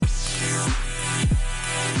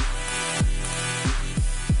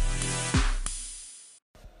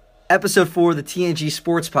Episode 4 of the TNG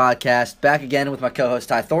Sports Podcast. Back again with my co-host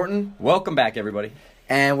Ty Thornton. Welcome back, everybody.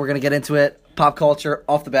 And we're going to get into it. Pop culture,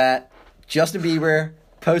 off the bat. Justin Bieber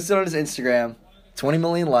posted on his Instagram, 20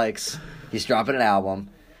 million likes. He's dropping an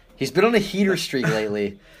album. He's been on a heater streak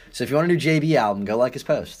lately. So if you want a new JB album, go like his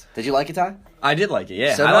post. Did you like it, Ty? I did like it,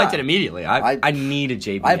 yeah. So I liked it immediately. I need a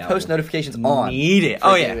JB I have album. post notifications on. Need it.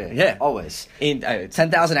 Oh, yeah. JB. Yeah. Always.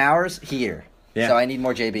 10,000 hours, heater. Yeah. So I need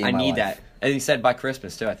more JB in my I need life. that. And he said by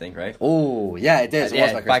Christmas, too, I think, right? Oh, yeah, it did.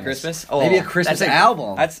 It was by Christmas. Oh, maybe a Christmas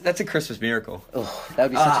album. That's a Christmas miracle. Oh, that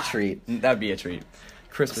would be such a treat. That would be a treat.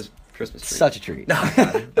 Christmas treat. Such a treat. All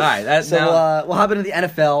right. We'll hop into the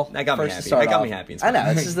NFL. That got me first happy. That got me happy. I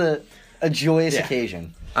know. This is a joyous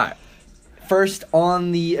occasion. All right. First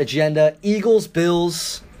on the agenda, Eagles,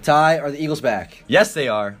 Bills. Ty, are the Eagles back? Yes, they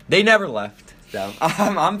are. They never left. So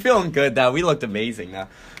I'm feeling good, though. We looked amazing, though.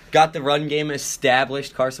 Got the run game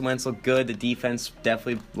established. Carson Wentz looked good. The defense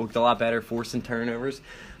definitely looked a lot better, forcing turnovers.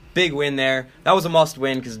 Big win there. That was a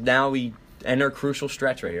must-win because now we enter a crucial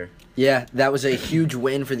stretch right here. Yeah, that was a huge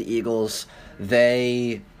win for the Eagles.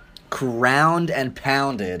 They ground and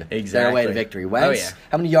pounded their way to victory. Wentz,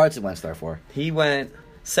 how many yards did Wentz throw for? He went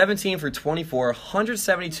 17 for 24,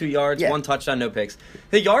 172 yards, one touchdown, no picks.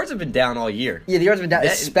 The yards have been down all year. Yeah, the yards have been down,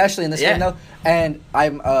 especially in this game, though. And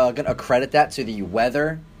I'm going to credit that to the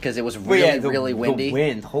weather because it was really windy. The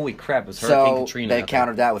wind, holy crap, it was Hurricane Katrina. They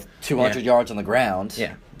countered that with 200 yards on the ground.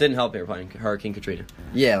 Yeah, didn't help they were playing Hurricane Katrina.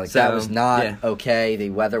 Yeah, that was not okay. The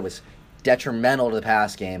weather was detrimental to the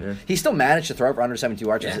pass game. Yeah. He still managed to throw for under 72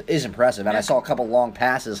 yards, which is impressive. And I saw a couple long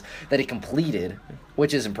passes that he completed,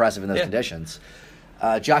 which is impressive in those conditions.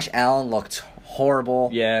 Josh Allen looked horrible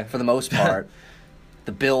for the most part.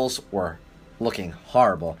 The Bills were looking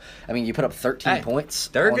horrible. I mean, you put up 13 points.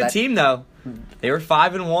 They're a good team, though. They were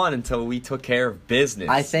 5-1 until we took care of business.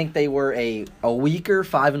 I think they were a weaker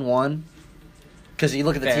 5-1 because you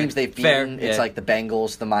look at the teams they've beaten. It's like the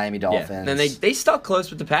Bengals, the Miami Dolphins. And they stuck close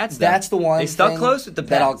with the Pats, though. That's the one they stuck close with the Pats.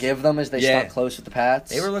 That I'll give them is they stuck close with the Pats.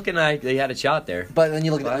 They were looking like they had a shot there. But then you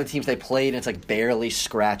look at the other teams they played, and it's like barely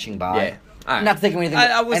scratching by. Yeah. Right. Not taking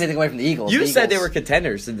anything away from the Eagles. You said they were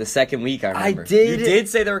contenders in the second week, I remember. I did. You did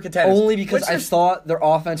say they were contenders. Only because I thought their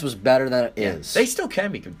offense was better than it is. They still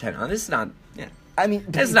can be contenders. This is not... Yeah. I mean,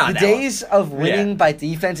 it's not the days of winning by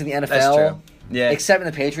defense in the NFL, that's true. Yeah. Except in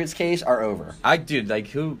the Patriots case, are over.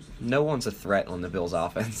 No one's a threat on the Bills'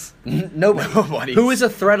 offense. Nobody. Who is a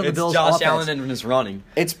threat on the Bills' offense? It's Josh Allen and his running.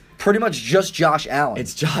 It's pretty much just Josh Allen.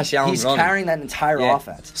 It's Josh Allen He's running. carrying that entire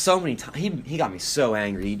offense. So many times. He got me so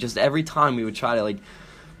angry. Just every time we would try to,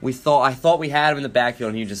 I thought we had him in the backfield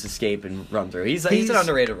and he would just escape and run through. He's an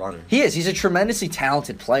underrated runner. He is. He's a tremendously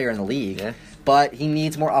talented player in the league. Yeah. But he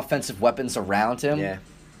needs more offensive weapons around him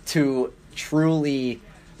to truly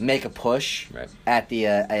make a push at the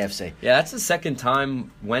AFC. Yeah, that's the second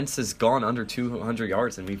time Wentz has gone under 200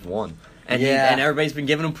 yards and we've won. And and everybody's been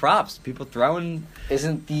giving him props. People throwing...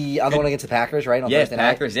 Isn't the other one against the Packers, right? On Thursday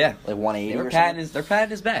Packers, night? Like 180 or something? They're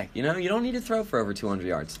patting his back. You know, you don't need to throw for over 200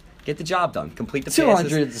 yards. Get the job done. Complete the 200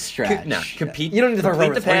 passes. 200 is a stretch. You don't need to throw for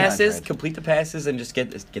over 300. Complete the passes and just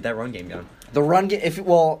get that run game going. The run game...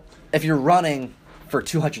 If you're running for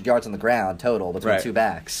 200 yards on the ground total between two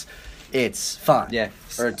backs... It's fun. Yeah.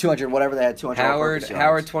 Or 200, whatever they had, 200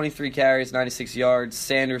 Howard, 23 carries, 96 yards.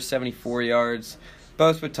 Sanders, 74 yards.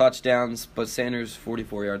 Both with touchdowns, but Sanders,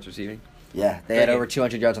 44 yards receiving. Yeah, they had over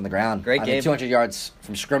 200 yards on the ground. Great game. 200 yards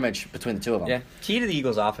from scrimmage between the two of them. Yeah. Key to the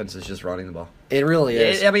Eagles' offense is just running the ball. It really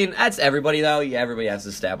is. That's everybody, though. Everybody has to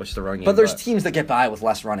establish the run game. But there's teams that get by with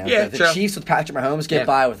less running. Yeah, the Chiefs with Patrick Mahomes get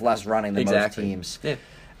by with less running than most teams. Yeah.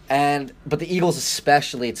 But the Eagles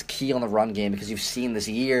especially, it's key on the run game because you've seen this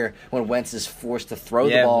year when Wentz is forced to throw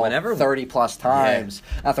the ball 30-plus times.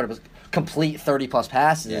 Not 30, but complete 30-plus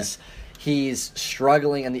passes. Yeah. He's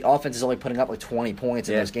struggling, and the offense is only putting up 20 points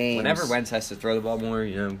in those games. Whenever Wentz has to throw the ball more,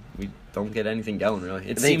 we don't get anything going, really.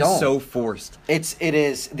 It seems so forced. It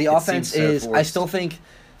is. The offense is... I still think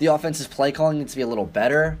the offense's play calling needs to be a little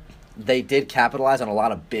better. They did capitalize on a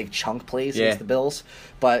lot of big chunk plays against the Bills,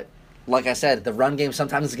 but... Like I said, the run game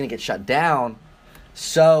sometimes is going to get shut down.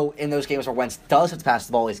 So in those games where Wentz does have to pass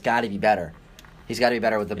the ball, he's got to be better. He's got to be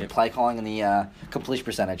better with the play calling and the completion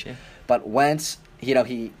percentage. Yeah. But Wentz,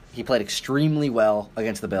 he played extremely well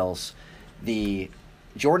against the Bills. The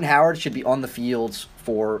Jordan Howard should be on the field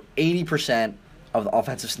for 80% of the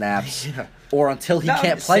offensive snaps, or until he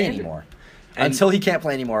can't play anymore. Until he can't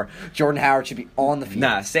play anymore, Jordan Howard should be on the field.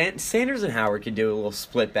 Nah, Sanders and Howard can do a little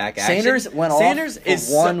split back action. Sanders went off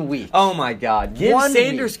for 1 week. Oh, my God. Give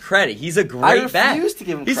Sanders credit. He's a great back. I refuse to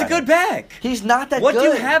give him credit. He's a good back. He's not that good. What do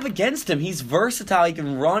you have against him? He's versatile. He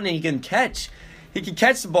can run and he can catch. He can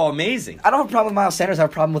catch the ball amazing. I don't have a problem with Miles Sanders. I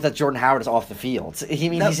have a problem with that Jordan Howard is off the field.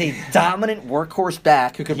 He's a dominant workhorse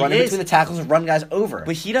back who could run in between the tackles and run guys over.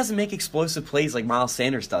 But he doesn't make explosive plays like Miles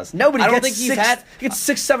Sanders does. No, but he gets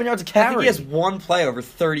 6-7 yards of carry. I think he has one play over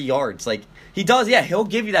 30 yards. Like, he does, yeah. He'll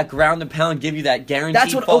give you that ground and pound, give you that guaranteed.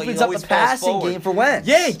 That's what opens up the passing game for Wentz.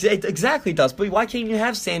 Yeah, it exactly does. But why can't you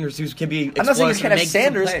have Sanders who can be explosive? I'm not saying you can't have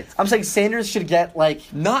Sanders. I'm saying Sanders should get, like...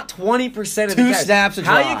 Not 20% of the two snaps a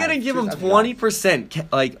drive. How are you going to give him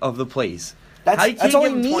 20% like of the plays? That's all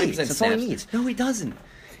he needs. That's all he needs. No, he doesn't.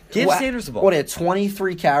 Give Sanders the ball. What, he had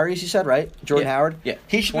 23 carries, you said, right? Jordan Howard? Yeah.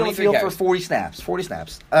 He should be on the field for 40 snaps. 40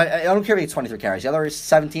 snaps. I don't care if he gets 23 carries. The other is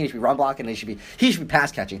 17. He should be run blocking, and he should be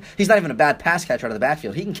pass catching. He's not even a bad pass catcher out of the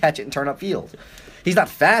backfield. He can catch it and turn upfield. He's not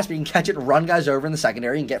fast, but he can catch it and run guys over in the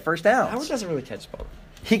secondary and get first downs. Howard doesn't really catch the ball.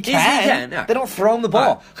 He can. Yeah. They don't throw him the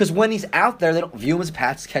ball. Because when he's out there, they don't view him as a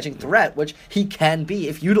pass-catching threat, which he can be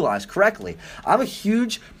if utilized correctly. I'm a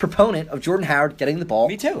huge proponent of Jordan Howard getting the ball.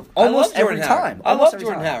 Me too. Almost every time. I love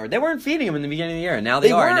Jordan Howard. They weren't feeding him in the beginning of the year, and now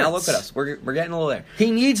they are. And now look at us. We're getting a little there.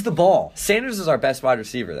 He needs the ball. Sanders is our best wide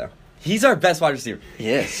receiver, though. He's our best wide receiver. He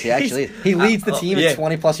is. He actually is. He leads the team in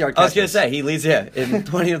 20-plus yard catches. I was going to say, he leads, in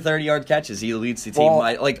 20 to 30-yard catches. He leads the team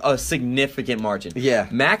by, like, a significant margin. Yeah.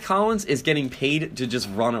 Matt Collins is getting paid to just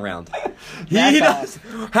run around. He does.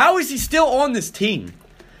 How is he still on this team?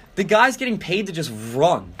 The guy's getting paid to just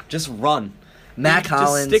run. Just run. Matt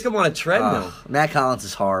Collins. Just stick him on a treadmill. Matt Collins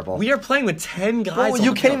is horrible. We are playing with 10 guys. Well,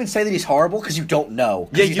 you can't even say that he's horrible because you don't know.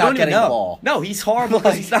 Yeah, he's not getting the ball. No, he's horrible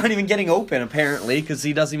because he's not even getting open, apparently, because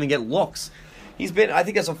he doesn't even get looks. He's been, I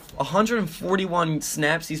think that's 141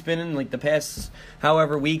 snaps he's been in, like, the past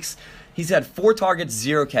however weeks. He's had 4 targets,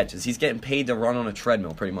 0 catches. He's getting paid to run on a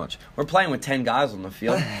treadmill, pretty much. We're playing with 10 guys on the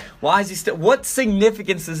field. Why is he still... What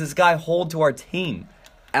significance does this guy hold to our team?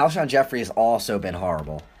 Alshon Jeffrey has also been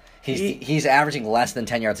horrible. He's averaging less than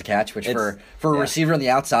 10 yards a catch, which for a receiver on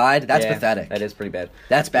the outside, that's pathetic. That is pretty bad.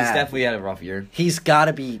 That's bad. He's definitely had a rough year. He's got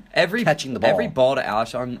to be catching the ball. Every ball to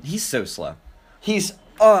Alshon, he's so slow. He's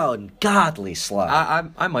ungodly slow.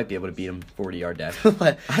 I might be able to beat him 40-yard dash.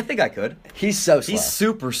 I think I could. He's so slow. He's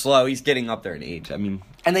super slow. He's getting up there in age. I mean...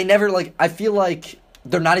 And they never, like... I feel like...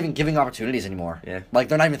 They're not even giving opportunities anymore. Yeah. Like,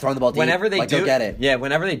 they're not even throwing the ball deep. Whenever they do, go get it. Yeah,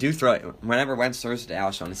 whenever they do throw it, whenever Wentz throws it to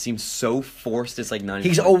Alshon, it seems so forced, it's like not even...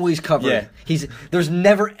 He's always covered. Yeah. There's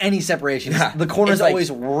never any separation. The corner's always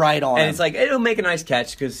right on him. And it's like, it'll make a nice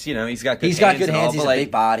catch, because, you know, he's got good hands. He's got good hands, he's a big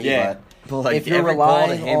body, but like, if you're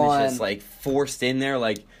relying him on... is just, like, forced in there,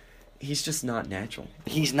 like, he's just not natural.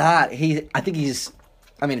 He's not. I think he's...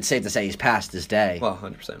 I mean, it's safe to say he's past his day. Well,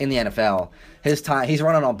 100%. In the NFL. His time... He's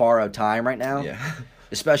running on borrowed time right now. Yeah.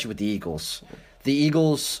 Especially with the Eagles. The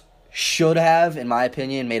Eagles should have, in my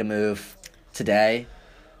opinion, made a move today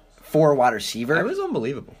for a wide receiver. It was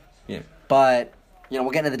unbelievable. Yeah. But, you know,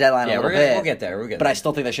 we'll get into the deadline a little bit. We'll get there. But I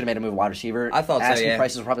still think they should have made a move wide receiver. I thought Asking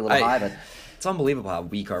prices were probably a little high, but... It's unbelievable how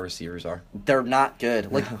weak our receivers are. They're not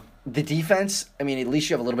good. Like, the defense, I mean, at least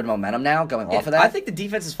you have a little bit of momentum now going off of that. I think the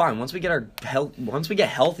defense is fine. Once we get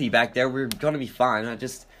healthy back there, we're going to be fine.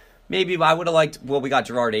 Maybe I would have liked... Well, we got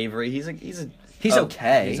Gerard Avery. He's okay.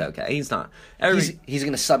 He's okay. He's not. He's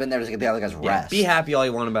going to sub in there to get the other guys rest. Be happy all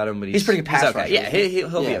you want about him, but he's pretty good pass rusher. Yeah,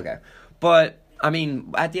 he'll be okay. But, I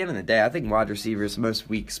mean, at the end of the day, I think wide receiver is the most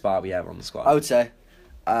weak spot we have on the squad. I would say.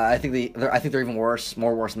 I think they're even worse,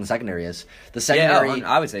 more worse than the secondary is. The secondary,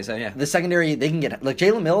 I would say so. Yeah, the secondary they can get like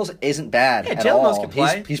Jalen Mills isn't bad. Yeah, Jalen Mills can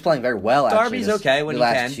play. He's playing very well. Darby's okay when he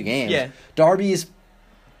can. Last 2 games. Yeah, Darby's.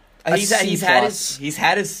 He's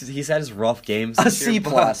had his rough games. A C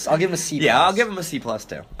plus. I'll give him a C plus. Yeah, I'll give him a C plus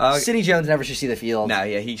too. Sidney Jones never should see the field. No,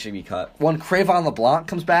 yeah, he should be cut. When Cravon LeBlanc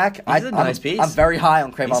comes back, he's a nice piece. I'm very high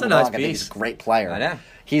on Cravon LeBlanc. Nice I think he's a great player. I know.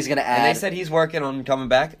 He's going to add... And they said he's working on coming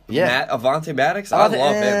back. Yeah. Avonte Maddox, I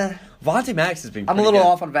love him. Avonte Maddox has been pretty I'm a little good.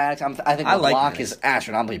 off on Maddox. I think LeBlanc is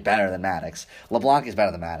astronomically better than Maddox. LeBlanc is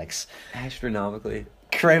better than Maddox. Astronomically.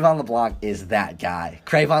 Cravon LeBlanc is that guy.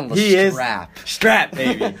 Cravon LeStrap. Strap,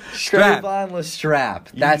 baby. Strap. Cravon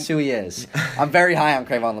LeStrap. That's who he is. I'm very high on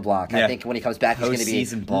Cravon LeBlanc. I think when he comes back, he's going to be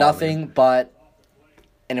nothing but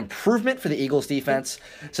an improvement for the Eagles defense.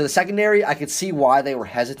 So the secondary, I could see why they were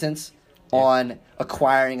hesitant on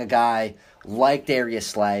acquiring a guy like Darius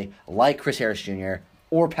Slay, like Chris Harris Jr.,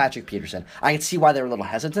 or Patrick Peterson. I can see why they were a little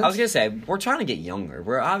hesitant. I was going to say, we're trying to get younger.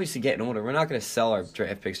 We're obviously getting older. We're not going to sell our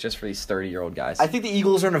draft picks just for these 30-year-old guys. I think the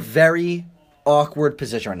Eagles are in a very awkward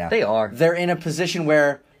position right now. They are. They're in a position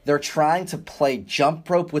where they're trying to play jump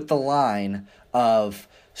rope with the line of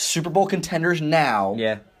Super Bowl contenders now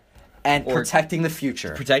and protecting the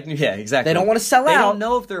future. Yeah, exactly. They don't want to sell out. They don't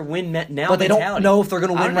know if they're win now. But they don't know if they're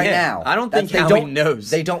going to win right now. I don't think Howie knows.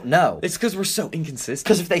 They don't know. It's because we're so inconsistent.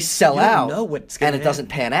 Because if they sell out know what's and it doesn't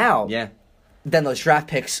pan out, then those draft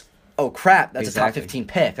picks, oh crap, that's a top 15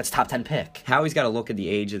 pick. That's a top 10 pick. Howie's got to look at the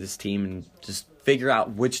age of this team and just figure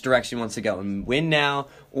out which direction he wants to go and win now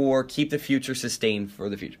or keep the future sustained for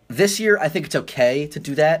the future. This year, I think it's okay to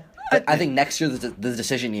do that. But I think next year the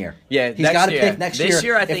decision year. Yeah, he's got to pick next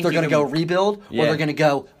year I think if they're going to go rebuild or they're going to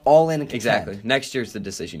go all in and contend. Exactly. Next year's the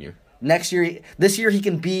decision year. This year he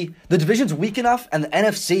can be the division's weak enough, and the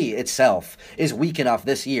NFC itself is weak enough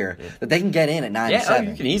this year that they can get in at 9-7. Yeah,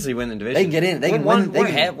 you can easily win the division. They can get in. They can win.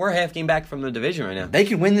 We're half game back from the division right now. They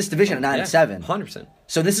can win this division at 9-7. 100%.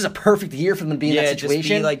 So this is a perfect year for them to be in that situation.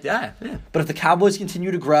 Just be like that. Yeah. But if the Cowboys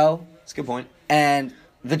continue to grow, that's a good point. And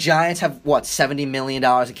the Giants have, $70 million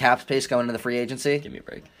in cap space going into the free agency? Give me a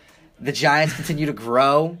break. The Giants continue to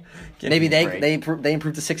grow. Maybe they improve to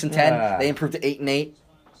 6-10. They improve to 8-8.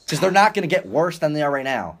 Because they're not going to get worse than they are right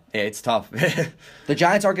now. Yeah, it's tough. The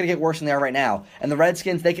Giants aren't going to get worse than they are right now. And the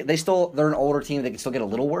Redskins, they're an older team. They can still get a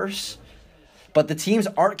little worse. But the teams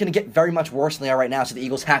aren't going to get very much worse than they are right now. So the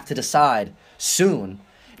Eagles have to decide soon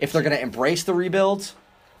if they're going to embrace the rebuild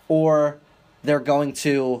or they're going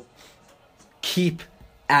to keep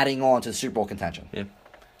adding on to the Super Bowl contention. Yeah.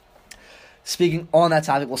 Speaking on that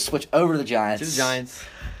topic, we'll switch over to the Giants.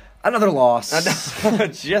 Another loss.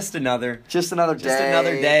 Just another day. Just another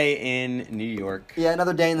day in New York. Yeah,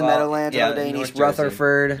 another day in the Meadowlands, another day in East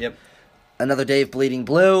Rutherford. Yep. Another day of bleeding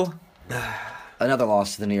blue. Another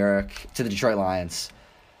loss to the Detroit Lions.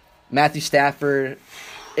 Matthew Stafford,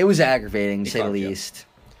 it was aggravating, to say the least.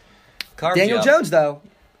 Daniel Jones, though.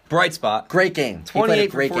 Bright spot. Great game.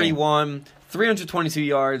 28 for 41, 322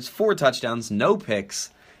 yards, 4 touchdowns, no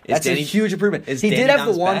picks. That's a huge improvement. He did have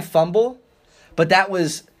the one fumble, but that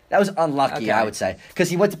was unlucky, I would say. Because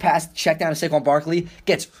he went to pass, check down to Saquon Barkley,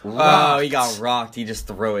 gets rocked. Oh, he got rocked. He just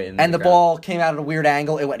threw it in and the ball came out at a weird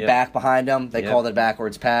angle. It went back behind him. They called it a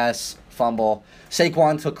backwards pass, fumble.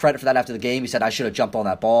 Saquon took credit for that after the game. He said, I should have jumped on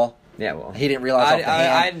that ball. Yeah, well. He didn't realize off the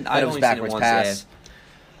hand that it was a backwards pass.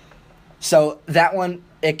 So that one,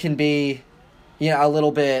 it can be a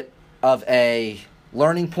little bit of a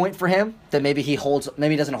learning point for him that maybe he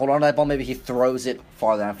doesn't hold on to that ball, maybe he throws it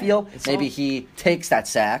farther downfield, maybe he takes that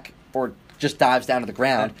sack or just dives down to the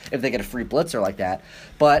ground if they get a free blitzer like that.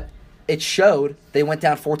 But it showed they went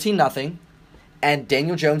down 14-0 and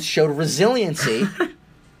Daniel Jones showed resiliency.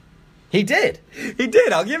 He did.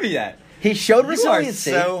 I'll give you that. He showed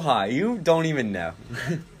resiliency. You are so high. You don't even know.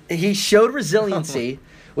 He showed resiliency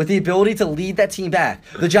with the ability to lead that team back.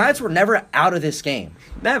 The Giants were never out of this game.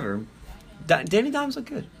 Never. Danny Dimes looked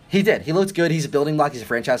good. He did. He looked good. He's a building block. He's a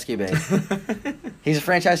franchise QB. He's a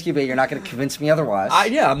franchise QB. You're not going to convince me otherwise.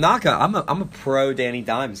 I'm not going to. I'm a pro Danny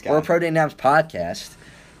Dimes guy. We're a pro Danny Dimes podcast.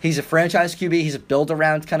 He's a franchise QB. He's a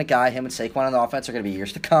build-around kind of guy. Him and Saquon on the offense are going to be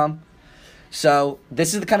years to come. So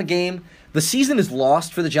this is the kind of game. The season is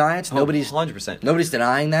lost for the Giants. 100%. Nobody's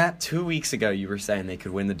denying that. 2 weeks ago, you were saying they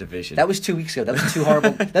could win the division. That was 2 weeks ago. That was two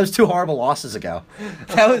horrible. That was 2 horrible losses ago.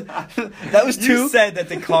 That was 2. You said that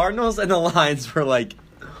the Cardinals and the Lions were like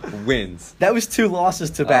wins. That was 2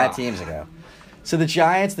 losses to bad teams ago. So the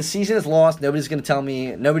Giants, the season is lost. Nobody's going to tell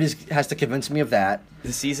me. Nobody has to convince me of that.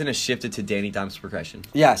 The season has shifted to Danny Dimes' progression.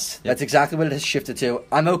 Yes, that's exactly what it has shifted to.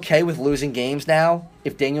 I'm okay with losing games now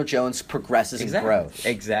if Daniel Jones progresses and grows.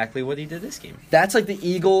 Exactly what he did this game. That's like the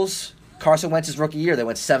Eagles, Carson Wentz's rookie year. They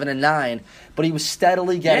went 7-9, but he was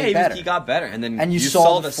steadily getting better. He got better, and then you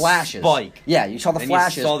saw the flashes. Spike. Yeah, you saw the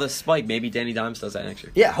flashes. You saw the spike. Maybe Danny Dimes does that next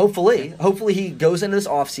year. Yeah, hopefully. Hopefully he goes into this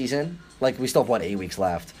offseason. Like, we still have, 8 weeks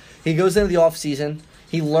left. He goes into the offseason.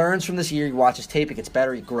 He learns from this year. He watches tape. He gets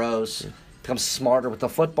better. He grows. Becomes smarter with the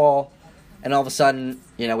football. And all of a sudden,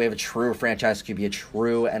 we have a true franchise QB, a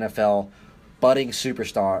true NFL budding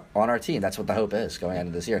superstar on our team. That's what the hope is going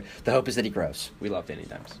into this year. The hope is that he grows. We love Danny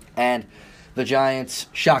Dimes. And the Giants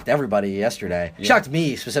shocked everybody yesterday. Yeah. Shocked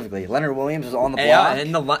me specifically. Leonard Williams was on the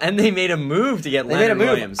block. And they made a move to get Leonard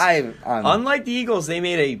Williams. Unlike the Eagles, they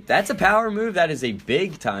made that's a power move. That is a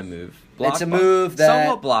big-time move. It's a move that...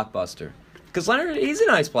 Somewhat blockbuster. Because Leonard, he's a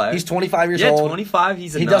nice player. He's 25 years old. Yeah, 25.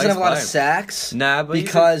 He's a nice player. He doesn't have a lot of sacks. Nah, but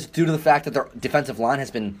because due to the fact that their defensive line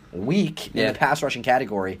has been weak in the pass rushing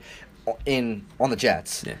category on the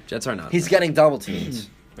Jets. Yeah, Jets are not. He's getting double teams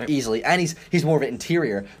easily. And he's more of an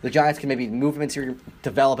interior. The Giants can maybe move him interior,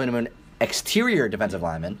 develop him an exterior defensive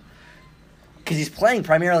lineman. Because he's playing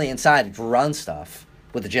primarily inside to run stuff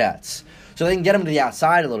with the Jets. So they can get him to the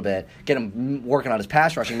outside a little bit, get him working on his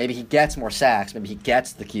pass rushing. Maybe he gets more sacks. Maybe he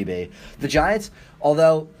gets the QB. The Giants,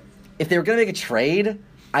 although if they were going to make a trade,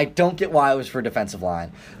 I don't get why it was for defensive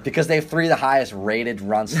line. Because they have 3 of the highest rated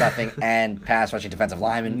run-stuffing and pass-rushing defensive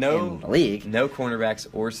linemen in the league. No cornerbacks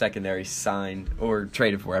or secondary signed or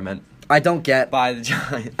traded for, I meant. I don't get... By the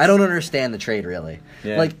Giants. I don't understand the trade, really.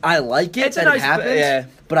 Yeah. Like, I like it that it happened,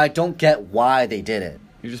 but I don't get why they did it.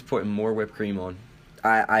 You're just putting more whipped cream on.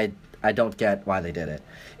 I don't get why they did it.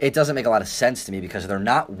 It doesn't make a lot of sense to me because they're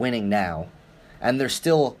not winning now, and they're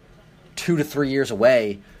still 2 to 3 years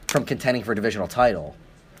away from contending for a divisional title.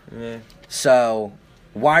 Yeah. So,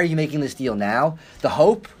 why are you making this deal now? The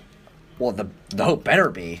hope better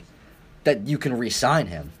be that you can re-sign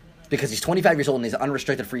him because he's 25 years old and he's an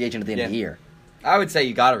unrestricted free agent at the end of the year. I would say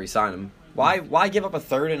you got to re-sign him. Why give up a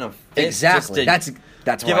third and a fifth? Exactly.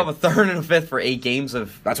 That's give up a third and a fifth for 8 games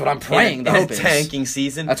of. That's what I'm praying. In a tanking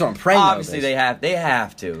season. That's what I'm praying. Obviously, they have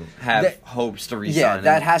to have hopes to re-sign. Yeah, him.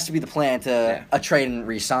 that has to be the plan to a trade and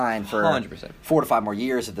re-sign for 100%. 4 to 5 more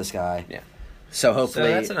years of this guy. Yeah. So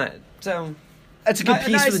hopefully, that's a good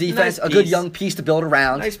piece for the defense. A good young piece to build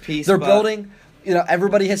around. Nice piece. They're building.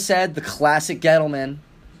 Everybody has said the classic Gettleman.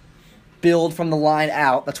 Build from the line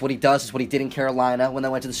out. That's what he does. That's what he did in Carolina when they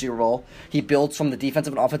went to the Super Bowl. He builds from the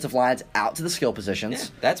defensive and offensive lines out to the skill positions.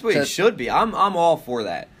 Yeah, that's what it should be. I'm all for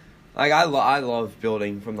that. Like I love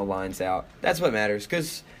building from the lines out. That's what matters.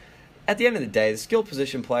 Because at the end of the day, the skill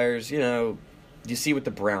position players, you see with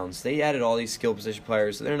the Browns, they added all these skill position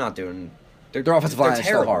players. They're not doing. Their offensive line is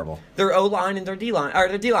still horrible. Their O line and their D line. Or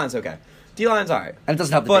their D line's okay. D-line's all right. And it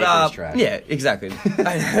doesn't help the Baker's trash. Yeah, exactly.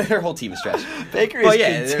 Their whole team is trash. Baker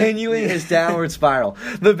is continuing his downward spiral.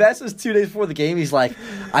 The best was 2 days before the game. He's like,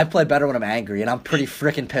 I play better when I'm angry, and I'm pretty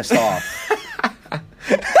freaking pissed off.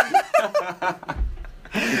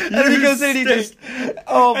 And then he goes in and he just...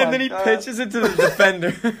 and then he pitches it to the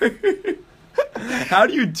defender. How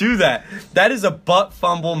do you do that? That is a butt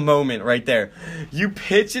fumble moment right there. You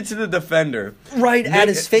pitch it to the defender. Right at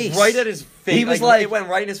his face. Right at his face. He was like... It went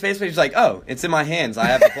right in his face, but he was like, oh, it's in my hands. I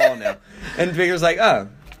have the ball now. And Baker's like, oh.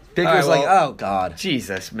 Baker's like, oh, God.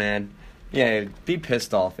 Jesus, man. Yeah, be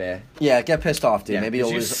pissed off, Yeah, get pissed off, dude. Yeah, maybe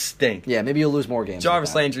you'll lose. Stink. Yeah, maybe you'll lose more games.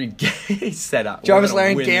 Jarvis Landry set up. Jarvis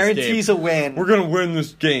Landry guarantees a win. We're gonna win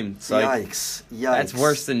this game. It's Yikes! That's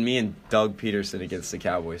worse than me and Doug Peterson against the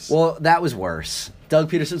Cowboys. Well, that was worse. Doug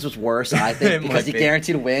Peterson's was worse, I think, because he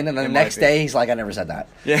guaranteed a win, and then the next day he's like, "I never said that."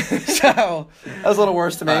 Yeah. So that was a little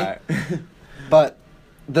worse to me. Right. But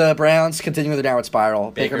the Browns continuing their downward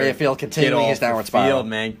spiral. Baker Mayfield continuing his downward spiral.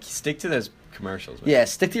 Man, stick to those commercials, man. Yeah,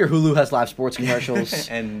 stick to your Hulu has live sports commercials.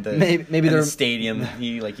 And maybe the stadium.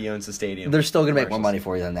 He owns the stadium. They're still gonna make more money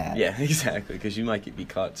for you than that. Yeah, exactly. Because you might be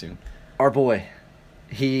caught soon. Our boy,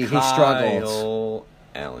 he struggled. Kyle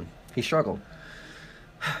Allen. He struggled.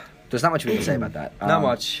 There's not much we can say about that. Not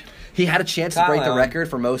much. He had a chance to break the record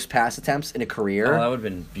for most pass attempts in a career. Oh, that would have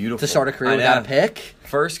been beautiful. To start a career without a pick.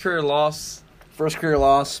 First career loss. First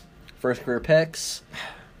career picks.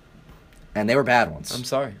 And they were bad ones. I'm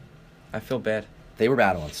sorry. I feel bad. They were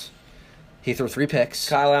bad ones. He threw 3 picks.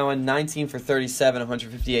 Kyle Allen, 19 for 37,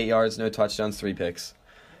 158 yards, no touchdowns, 3 picks.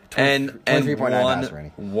 And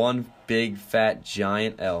one big, fat,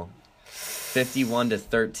 giant L.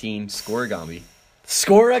 51-13, Scorigami.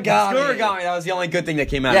 Scorigami. That was the only good thing that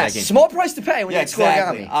came out of that game. Small price to pay when you get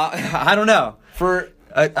exactly. Scorigami. I don't know.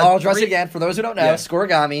 I'll address it again. For those who don't know,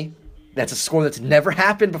 Scorigami, that's a score that's never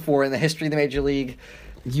happened before in the history of the Major League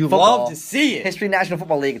love to see it. History of National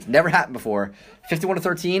Football League. It's never happened before.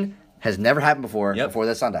 51-13 has never happened before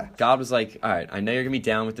this Sunday. God was like, all right, I know you're going to be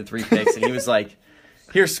down with the 3 picks. And he was like,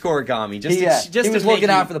 here's Scorigami. He was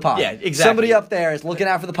looking out for the pod. Yeah, exactly. Somebody up there is looking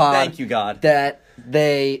out for the pod. Thank you, God. That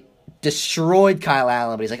they destroyed Kyle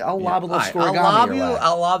Allen, but he's like, I'll lob a little Scorigami.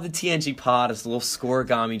 I'll lob the TNG pod as a little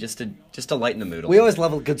Scorigami just to lighten the mood a little. We always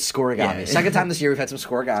love a good Scorigami. Yeah. Second time this year we've had some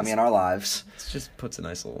Scorigami in our lives. It just puts a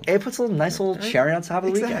nice little... It puts a nice little cherry on top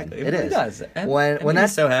of the weekend. It really does. When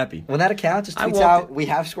that's so happy. When that account just tweets out, we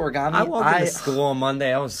have Scorigami. I walked into school on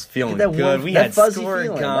Monday. I was feeling good. We had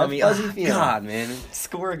Scorigami. God, man.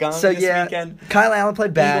 Scorigami this weekend. Kyle Allen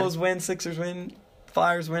played bad. Eagles win, Sixers win.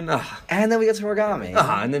 Flyers win. And then we get Scorigami.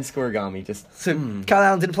 And then Scorigami. Kyle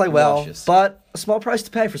Allen didn't play well, but a small price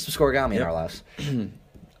to pay for some Scorigami in our lives.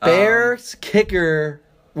 Bears kicker.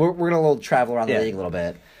 We're going to little travel around the league a little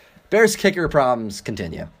bit. Bears kicker problems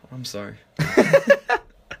continue. I'm sorry.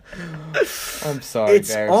 I'm sorry,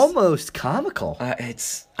 it's Bears. Almost comical.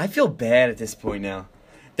 I feel bad at this point now.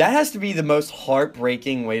 That has to be the most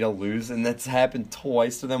heartbreaking way to lose, and that's happened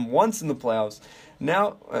twice to them. Once in the playoffs.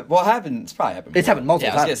 Now, it happened. It's probably happened before. It's happened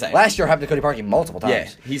multiple times. Last year, it happened to Cody Parkey multiple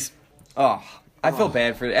times. Yeah, I feel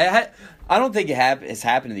bad for it. I don't think it's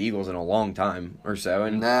happened to the Eagles in a long time or so,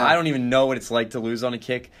 and I don't even know what it's like to lose on a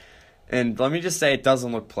kick. And let me just say, it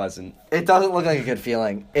doesn't look pleasant. It doesn't look like a good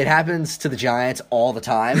feeling. It happens to the Giants all the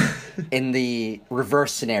time. In the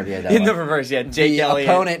reverse scenario, though. In the reverse, yeah. Jake Elliott.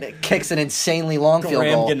 The opponent kicks an insanely long field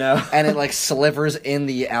goal, and it like slivers in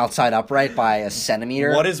the outside upright by a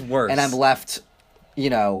centimeter. What is worse? And I'm left,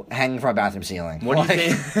 hanging from a bathroom ceiling. What do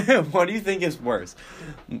you think? What do you think is worse?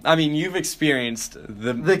 I mean, you've experienced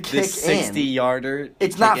the kick 60-yarder.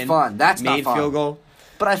 It's not fun. That's not fun. Made field goal.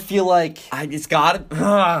 But I feel like it's got to.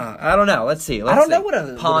 I don't know. Let's see. I don't know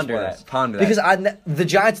what ponder that. Because the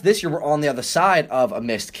Giants this year were on the other side of a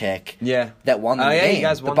missed kick. Yeah. That won the game. You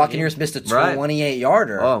guys won the Buccaneers missed a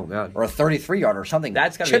 28-yarder. Oh god. Or a 33-yarder or something.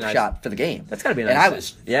 That's gotta chip be a nice shot for the game. That's gotta be a nice. And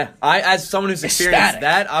I was as someone who's experienced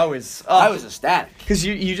that, I was ecstatic. Because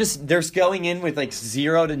you just they're going in with like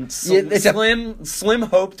 0 to slim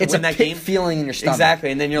hope to win that game. It's a feeling in your stomach.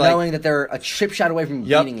 Exactly, and then you're knowing that they're a chip shot away from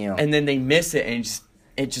beating you. And then they miss it, and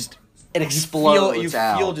it explodes. You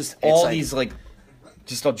feel just all these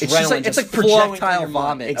just adrenaline. It's like projectile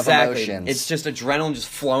vomit exactly. of emotions. It's just adrenaline just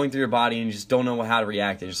flowing through your body, and you just don't know how to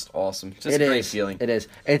react. It's just awesome. It's just a great feeling. It is.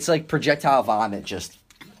 It's like projectile vomit just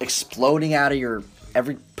exploding out of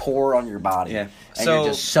every pore on your body. Yeah. And you're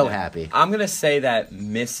just so happy. I'm gonna say that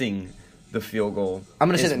missing the field goal. I'm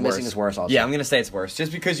gonna say that missing is worse. Also. Yeah, I'm gonna say it's worse,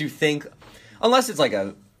 just because you think, unless it's like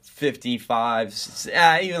a 55,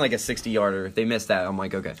 even like a 60-yarder, if they miss that, I'm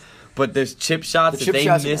like, okay. But there's chip shots. If they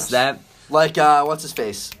miss that, like what's his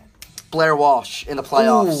face, Blair Walsh in the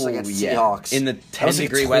playoffs against the Seahawks in the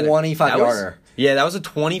 10-degree weather, 25-yarder. Yeah, that was a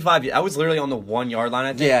 25. I was literally on the 1-yard line, I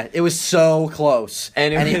think. Yeah, it was so close,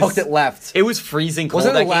 and he hooked it left. It was freezing cold.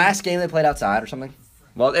 Was it the last game they played outside or something?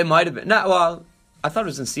 Well, it might have been. I thought it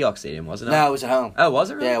was in Seahawks Stadium, wasn't it? No, it was at home. Oh,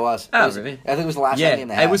 was it really? Yeah, it was. Really? I think it was the last game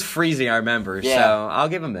they had. It was freezing, I remember, so I'll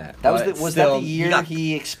give him that. Was that the year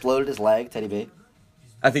he exploded his leg, Teddy B?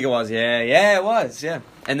 I think it was, yeah, it was, yeah.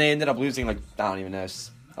 And they ended up losing, I don't even know,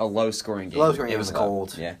 a low-scoring game. It was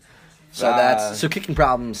cold. Yeah. So kicking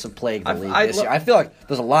problems have plagued the league this year. I feel like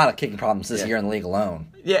there's a lot of kicking problems this year in the league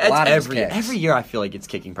alone. Yeah, it's every year I feel like it's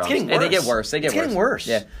kicking problems. It's they get worse. It's getting worse.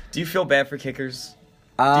 Yeah. Do you feel bad for kickers?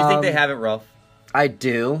 Do you think they have it rough? I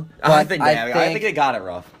do. I think they got it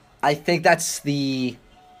rough. I think that's the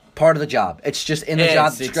part of the job. It's just in the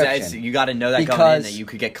job description. You got to know that coming in, that you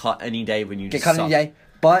could get cut any day when you get cut any day.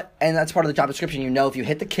 And that's part of the job description. If you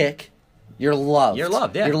hit the kick, you're loved. You're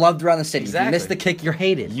loved, yeah. You're loved around the city. Exactly. If you miss the kick, you're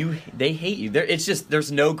hated. They hate you. It's just,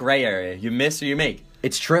 there's no gray area. You miss or you make.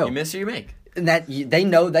 It's true. You miss or you make. And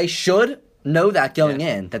they should know that going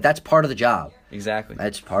in, that's part of the job. Exactly.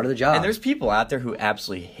 That's part of the job. And there's people out there who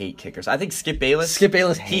absolutely hate kickers. I think Skip Bayless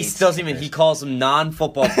hates kickers. He calls them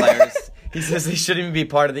non-football players. He says they shouldn't even be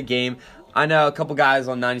part of the game. I know a couple guys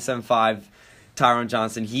on 97.5, Tyrone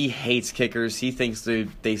Johnson, he hates kickers. He thinks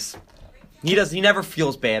he never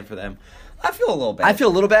feels bad for them. I feel a little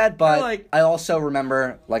bad. But I also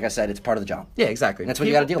remember, like I said, it's part of the job. Yeah, exactly. That's what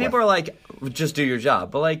you got to deal with. People are like, just do your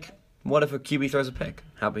job. But what if a QB throws a pick?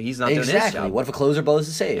 He's not doing his job. Exactly. What if a closer blows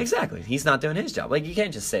a save? Exactly. He's not doing his job. You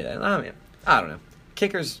can't just say that. I mean, I don't know.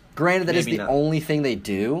 Kickers. Granted, that is the only thing they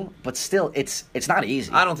do, but still, it's not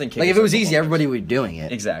easy. I don't think kickers if it was easy, everybody would be doing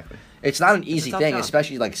it. Exactly. It's not an easy thing,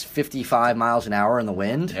 especially 55 miles an hour in the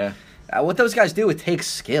wind. Yeah. What those guys do, it takes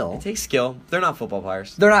skill. They're not football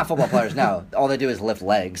players. They're not football players, no. All they do is lift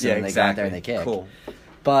legs, and they go out there and they kick. Cool.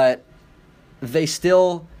 But they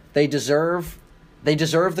deserve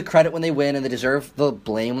the credit when they win, and they deserve the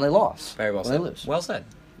blame when they lose. Very well said. When they lose. Well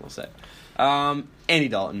said. Andy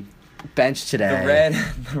Dalton. Bench today.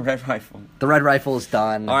 The red rifle. The red rifle is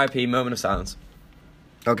done. R.I.P. Moment of silence.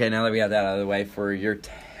 Okay, now that we got that out of the way, for your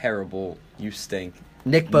terrible, you stink.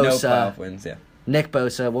 Nick Bosa. No playoff wins, yeah. Nick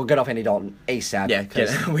Bosa. We'll get off Andy Dalton ASAP.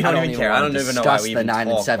 Yeah, we don't even care. I don't even know why we even talk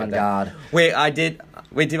about that. 9-7 God.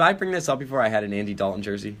 Wait, did I bring this up before I had an Andy Dalton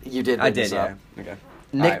jersey? You did. I did, yeah. Okay.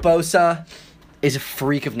 Nick Bosa is a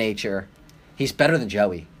freak of nature. He's better than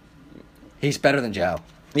Joey. He's better than Joe.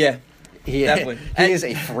 Yeah. Definitely. He is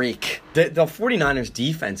a freak. The 49ers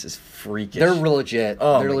defense is freakish. They're real legit.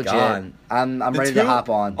 They're legit. God. I'm ready to hop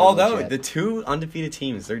on. The two undefeated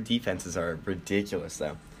teams, their defenses are ridiculous,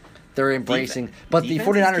 though. They're embracing. But the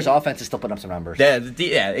 49ers offense is still putting up some numbers.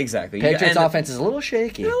 Yeah, exactly. Patriots offense is a little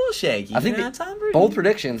shaky. I think Tom Brady. Bold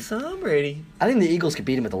predictions. Tom Brady. I think the Eagles could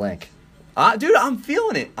beat him at the link. Dude, I'm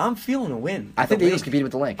feeling it. I'm feeling a win. I think the Eagles could beat him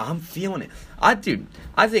at the link. I'm feeling it. I think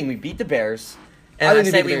we beat the Bears. And I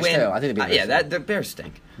think they beat the Bears, too. I think they beat the Bears. Yeah, the Bears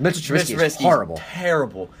stink. Mitchell Trubisky is horrible.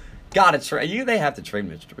 Terrible. Gotta trade. They have to trade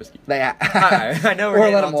Mitch Trubisky. I know we're or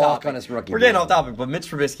getting let off him walk topic. on his rookie. We're getting off topic, but Mitch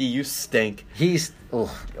Trubisky, you stink. He's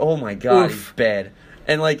oh my God, he's bad.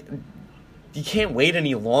 And you can't wait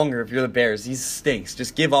any longer if you're the Bears. He stinks.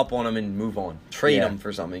 Just give up on him and move on. Trade him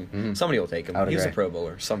for something. Mm-hmm. Somebody will take him. He was a Pro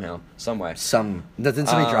Bowler somehow, some way. Doesn't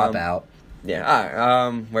somebody drop out? Yeah.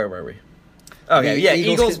 All right. Where were we? Okay. The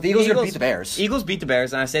Eagles are going to beat the Bears. Eagles beat the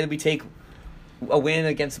Bears, and I say that we take a win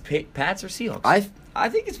against the Pats or Seahawks. I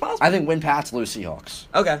think it's possible. I think win Pats, lose Seahawks.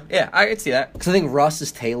 Okay, yeah, I could see that. Because I think Russ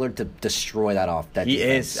is tailored to destroy that defense. He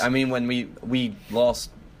is. I mean, when we lost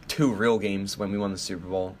 2 real games when we won the Super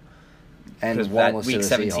Bowl. And one was week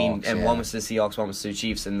 17, Seahawks, and one was to the Seahawks, one was to the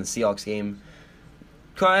Chiefs, and the Seahawks game,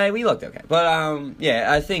 we looked okay. But,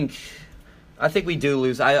 I think we do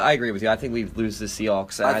lose. I agree with you. I think we lose the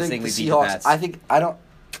Seahawks. I think we beat the Pats.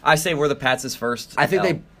 I say we're the Pats' first. I think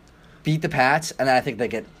they beat the Pats, and then I think they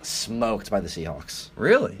get smoked by the Seahawks.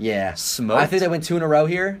 Really? Yeah. Smoked? I think they win 2 in a row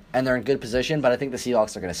here, and they're in good position, but I think the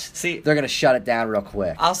Seahawks are going to they're going to shut it down real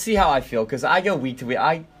quick. I'll see how I feel, because I go week to week.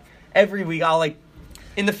 Every week,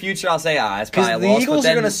 in the future, I'll say, it's probably a loss. Because the Eagles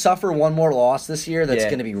are going to suffer one more loss this year that's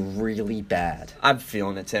going to be really bad. I'm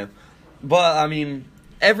feeling it, too. But, I mean,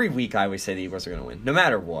 every week I always say the Eagles are going to win, no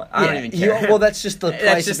matter what. I don't even care. Well, that's just the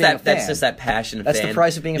price of being a fan. That's just that passion of fan. That's the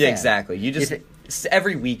price of being a fan. Yeah, exactly. You just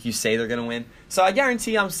every week you say they're going to win. So I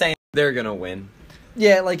guarantee I'm saying they're going to win.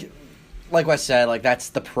 Yeah, like I said, that's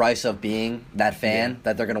the price of being that fan,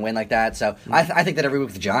 that they're going to win like that. So I think that every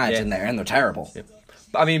week the Giants in there, and they're terrible. Yeah.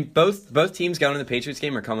 I mean, both teams going to the Patriots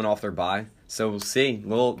game are coming off their bye, so we'll see.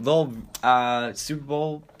 Little Super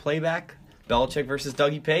Bowl playback, Belichick versus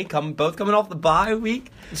Dougie P. Both coming off the bye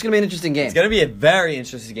week. It's going to be an interesting game. It's going to be a very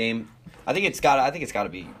interesting game. I think it's got to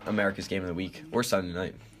be America's game of the week or Sunday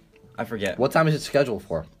night. I forget. What time is it scheduled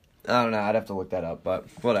for? I don't know. I'd have to look that up, but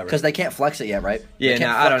whatever. Because they can't flex it yet, right?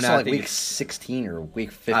 Yeah, I don't know. Week 16 or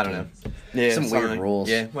week 15. I don't know. Yeah, some weird rules.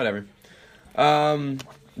 Yeah, whatever.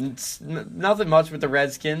 It's nothing much with the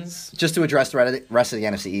Redskins. Just to address the rest of the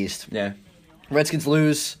NFC East. Yeah. Redskins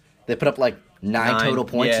lose. They put up 9 total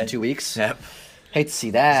points in 2 weeks. Yep. Hate to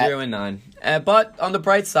see that. 0-9. But on the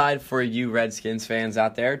bright side for you Redskins fans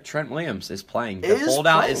out there, Trent Williams is playing. The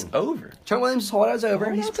holdout is over. Trent Williams' holdout is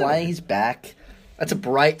over. He's playing. He's back. That's a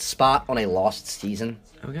bright spot on a lost season.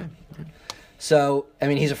 Okay. So, I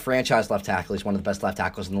mean, he's a franchise left tackle. He's one of the best left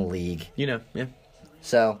tackles in the league. Yeah.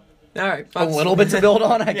 So, all right, a little bit to build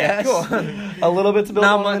on, I guess. Cool. A little bit to build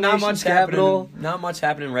on. Not much capital. Not much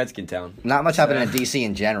happening in Redskin Town. Not much happening in DC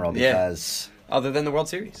in general because other than the World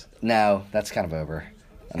Series. No, that's kind of over.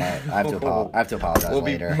 And I have to apologize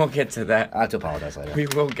later. We'll get to that. I have to apologize later. We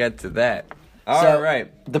will get to that. All right.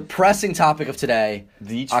 The pressing topic of today,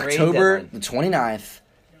 October the 29th,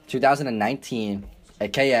 2019,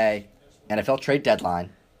 a.k.a. NFL trade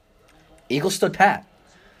deadline. Eagles stood pat.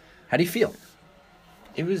 How do you feel?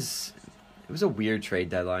 It was a weird trade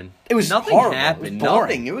deadline. It was nothing horrible. happened. It was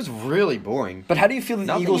nothing. It was really boring. But how do you feel that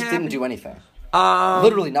the Eagles didn't do anything?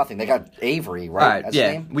 Literally nothing. They got Avery, right? That's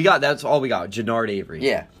his name? That's all we got. Jannard Avery.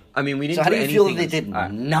 Yeah. I mean, we didn't. So how do you feel that they did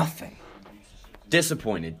nothing?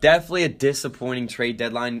 Disappointed. Definitely a disappointing trade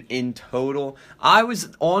deadline in total. I was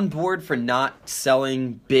on board for not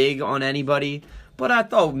selling big on anybody, but I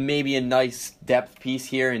thought maybe a nice depth piece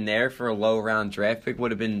here and there for a low round draft pick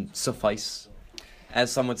would have been suffice,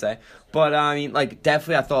 as some would say. But I mean,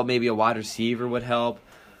 definitely I thought maybe a wide receiver would help.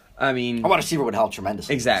 I mean, a wide receiver would help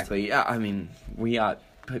tremendously. Exactly. Yeah, I mean, we got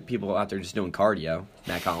people out there just doing cardio.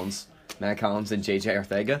 Matt Collins and JJ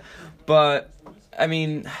Arthega. But I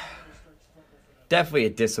mean, definitely a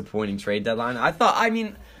disappointing trade deadline. I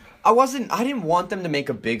didn't want them to make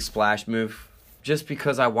a big splash move just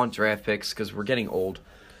because I want draft picks because we're getting old.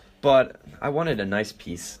 But I wanted a nice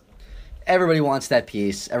piece. Everybody wants that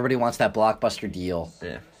piece. Everybody wants that blockbuster deal.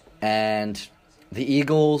 Yeah. And the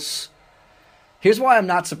Eagles, here's why I'm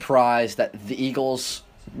not surprised that the Eagles,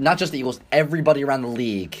 not just the Eagles, everybody around the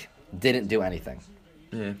league didn't do anything.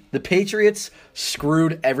 Yeah. The Patriots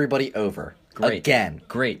screwed everybody over. Again.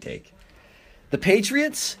 Great take. The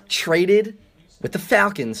Patriots traded with the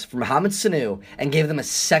Falcons for Mohamed Sanu and gave them a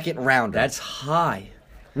second rounder. That's high.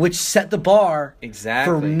 Which set the bar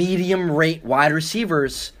exactly for medium rate wide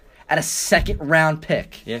receivers at a second round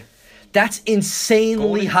pick. Yeah. That's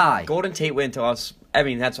insanely high. Golden Tate went to us. I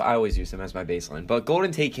mean, that's what I always use him as my baseline. But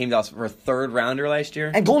Golden Tate came to us for a third rounder last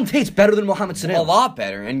year. And Golden Tate's better than Mohamed Sanu. A lot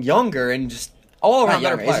better and younger and just all around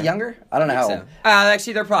better player. Is he younger? I don't know how old.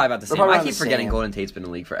 Actually, they're probably about the same. I keep forgetting Golden Tate's been in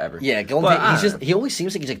the league forever. Yeah, Golden Tate. He always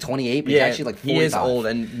seems like he's 28, but he's actually 45. He is old,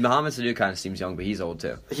 and Mohamed Sanu kind of seems young, but he's old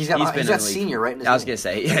too. He's got senior right in his I was gonna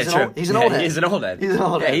say, true. He's an old head. He's an old head.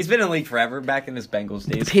 Yeah, he's been in the league forever, back in his Bengals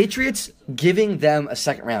days. The Patriots giving them a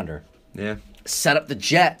second rounder. Yeah. Set up the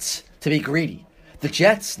Jets to be greedy. The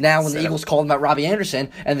Jets, now when the Eagles called about Robbie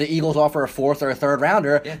Anderson and the Eagles offer a 4th or a 3rd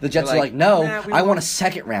rounder, the Jets are like, no, I want a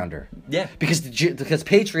 2nd rounder. Yeah. Because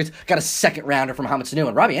Patriots got a 2nd rounder from Mohamed Sanu,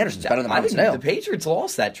 and Robbie Anderson's better than Mohamed Sanu. The Patriots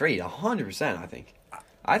lost that trade 100%, I think.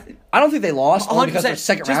 I don't think they lost only because their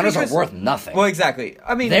 2nd rounders are worth nothing. Well, exactly.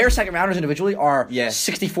 I mean, their 2nd rounders individually are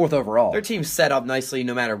 64th overall. Their team's set up nicely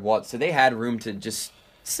no matter what, so they had room to just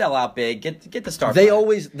sell out big, get the star. They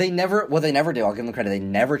never do. I'll give them credit. They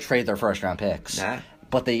never trade their 1st round picks. Nah.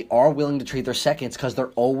 But they are willing to trade their 2nds because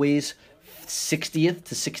they're always 60th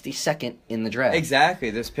to 62nd in the draft.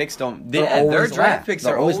 Exactly. Those picks don't. Their draft picks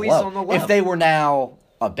are always on the low. If they were now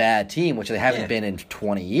a bad team, which they haven't been in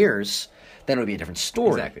 20 years, then it would be a different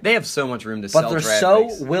story. Exactly. They have so much room to sell. But they're so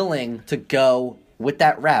willing to go with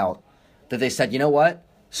that route that they said, you know what?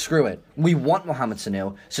 Screw it. We want Mohamed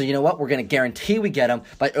Sanu, so you know what? We're going to guarantee we get him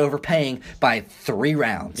by overpaying by 3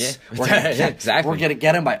 rounds. Yeah, exactly. We're going to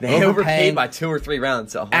get him by overpaying. They overpaid by 2 or 3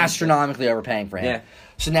 rounds. Astronomically overpaying for him. Yeah.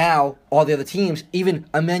 So now, all the other teams, even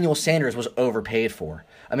Emmanuel Sanders was overpaid for.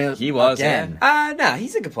 I mean, he was again. Nah,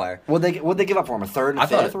 he's a good player. What'd they give up for him? A 3rd and a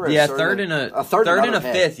 5th? Or a third and a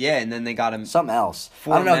 5th. Yeah, and then they got him something else.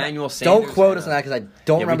 I don't know. Emmanuel Sanders, don't quote us on that because I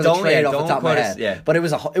don't remember the trade off the top of my head. Yeah. But it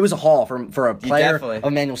was a haul for a player of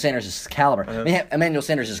Emmanuel Sanders' caliber. I mean, Emmanuel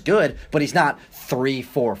Sanders is good, but he's not 3,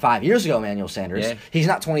 4, 5 years ago. Emmanuel Sanders. Yeah. He's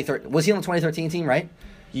not 2013. Was he on the 2013 team? Right.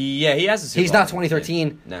 Yeah, he has a Super He's not 2013.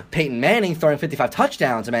 Yeah. No. Peyton Manning throwing 55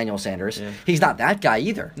 touchdowns. Emmanuel Sanders. Yeah. He's not that guy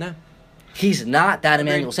either. No. He's not that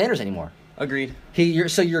Emmanuel Sanders anymore. Agreed.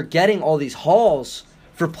 So you're getting all these hauls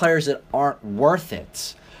for players that aren't worth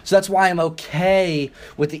it. So that's why I'm okay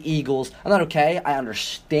with the Eagles. I'm not okay. I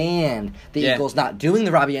understand the Eagles not doing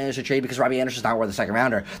the Robbie Anderson trade because Robbie Anderson's not worth a 2nd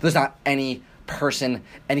rounder. There's not any person,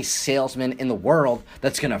 any salesman in the world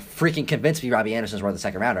that's going to freaking convince me Robbie Anderson's worth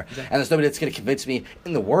a 2nd rounder. Exactly. And there's nobody that's going to convince me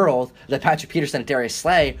in the world that Patrick Peterson and Darius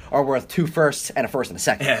Slay are worth 2 firsts and a 1st and a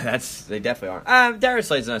 2nd. Yeah, they definitely are. Darius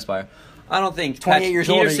Slay's a nice player. I don't think 28 years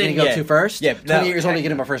old, are you going to go 2 first? Yeah. 28 years old, you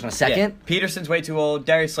get him a 1st and a 2nd? Yeah. Peterson's way too old.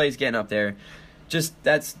 Darius Slay's getting up there.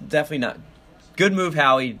 That's definitely not good move,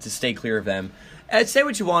 Howie, to stay clear of them. Say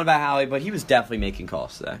what you want about Howie, but he was definitely making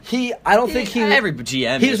calls today. Every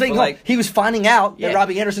GM. He was making calls. He was finding out that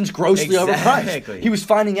Robbie Anderson's grossly overpriced. He was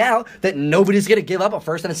finding out that nobody's going to give up a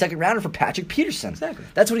 1st and a 2nd rounder for Patrick Peterson. Exactly.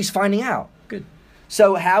 That's what he's finding out. Good.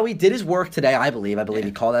 So Howie did his work today. I believe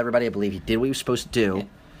he called everybody. I believe he did what he was supposed to do. Yeah.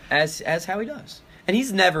 As Howie does. And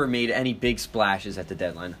he's never made any big splashes at the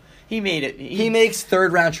deadline. He made it. He makes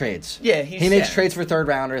 3rd round trades. Yeah, he makes trades for 3rd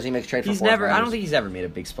rounders. He makes trades for 4th rounders. I don't think he's ever made a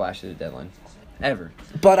big splash at the deadline, ever.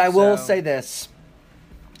 But I will say this: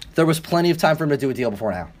 there was plenty of time for him to do a deal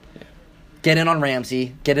before now. Yeah. Get in on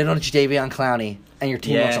Ramsey, get in on Jadeveon Clowney, and your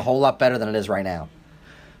team looks a whole lot better than it is right now.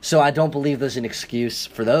 So I don't believe there's an excuse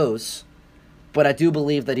for those, but I do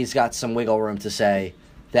believe that he's got some wiggle room to say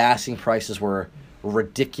the asking prices were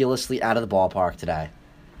ridiculously out of the ballpark today.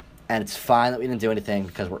 And it's fine that we didn't do anything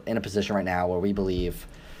because we're in a position right now where we believe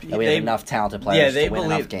that we have enough talented players to win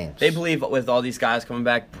enough games. They believe with all these guys coming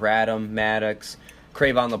back, Bradham, Maddox,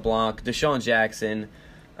 Crayvon LeBlanc, Deshaun Jackson.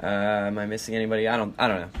 Am I missing anybody? I don't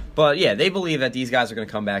know. But yeah, they believe that these guys are going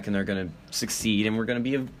to come back and they're going to succeed and we're going to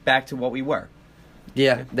be back to what we were.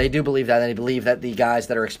 Yeah, they do believe that. And they believe that the guys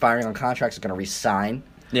that are expiring on contracts are going to re-sign.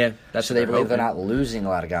 Yeah, so they believe they're not losing a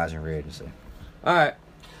lot of guys in free agency. All right.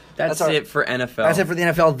 That's it for NFL. That's it for the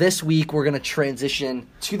NFL. This week, we're going to transition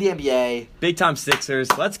to the NBA. Big time Sixers.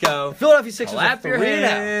 Let's go. Philadelphia Sixers. Clap your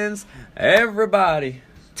hands, everybody.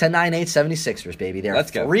 10-9-8 76ers, baby. They're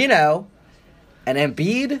Let's go. 3-0. And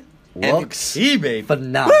Embiid looks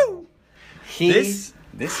phenomenal.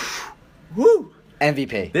 Woo.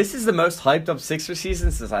 MVP. This is the most hyped up Sixers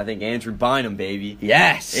season since I think Andrew Bynum, baby.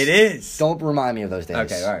 Yes. It is. Don't remind me of those days.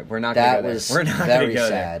 Okay, all right. We're not going to go there. That was very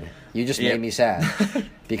sad. You just made me sad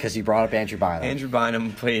because you brought up Andrew Bynum. Andrew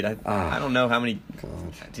Bynum played. I don't know how many.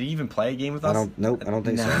 God. Did he even play a game with us? I don't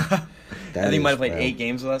think so. I think he might have played 8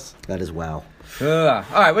 games with us. That is wow. All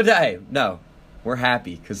right, no. We're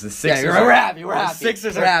happy because the Sixers. Yeah, we're happy. We're happy. The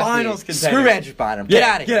Sixers are finals contenders. Screw Andrew Bynum. Get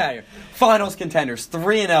out of here. Get out of here. Finals contenders.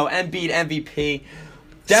 3-0. Embiid MVP.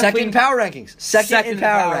 Second in power rankings. Second in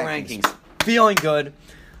power rankings. Feeling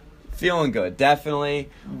good. Definitely.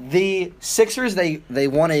 The Sixers, they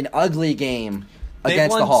won an ugly game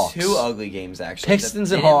against the Hawks. They won 2 ugly games, actually.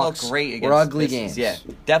 Pistons and Hawks look great against were ugly Pistons. games.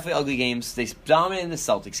 Yeah, definitely ugly games. They dominated the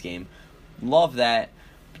Celtics game. Love that.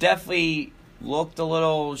 Definitely looked a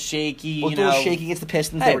little shaky. Looked a little shaky against the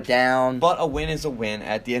Pistons. They were down. But a win is a win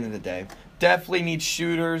at the end of the day. Definitely need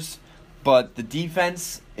shooters, but the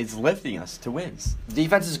defense is lifting us to wins. The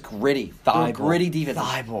defense is gritty. Thibault. Gritty defense.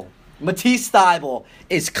 Thibault. Matisse Thybulle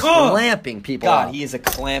is clamping people up. He is a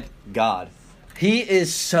clamp god. He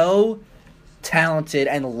is so talented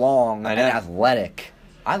and long and athletic.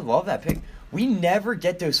 I love that pick. We never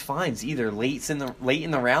get those finds either late in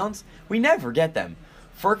the rounds. We never get them.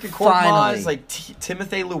 Furkan Korkmaz, like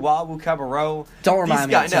Timothy Luwawu-Cabarrot. Don't remind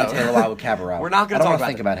me of Timothy Luwawu-Cabarrot. We're not going to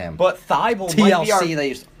think about him. But Thybulle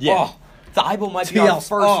might be our... Thybulle might be our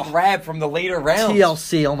first grab from the later rounds.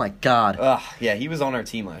 TLC, oh my God. Yeah, he was on our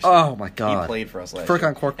team last year. Oh my God. He played for us last year.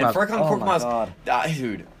 Furkan Korkmaz. And Furkan Korkmaz,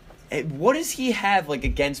 dude, what does he have like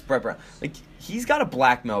against Brett Brown? Like, he's got to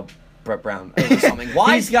blackmail Brett Brown or something.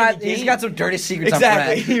 Why he's got some dirty secrets on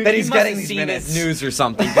Brett that he's getting these minutes. News or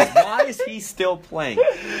something. But why is he still playing?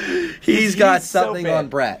 He's got something on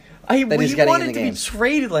Brett. He wanted to be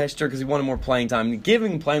traded last year because he wanted more playing time.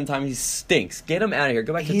 Giving him playing time, he stinks. Get him out of here.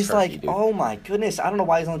 Go back to Turkey, He's like, dude. oh my goodness, I don't know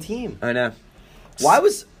why he's on the team. I know. I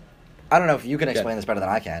don't know if you can explain this better than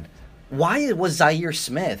I can. Why was Zaire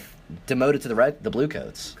Smith demoted to the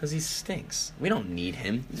Bluecoats? Because he stinks. We don't need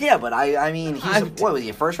him. Yeah, but I mean, what was he,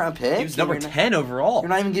 a first-round pick? He was number 10 overall. You're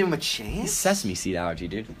not even giving him a chance? He's sesame seed allergy,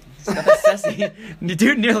 dude. He's got that sesame. The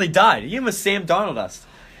dude nearly died. He gave him a Sam Darnold us.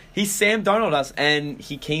 He's Sam Darnold us, and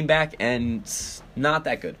he came back and not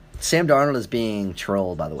that good. Sam Darnold is being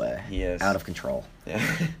trolled, by the way. He is. Out of control. Yeah.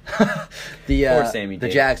 Poor Sammy the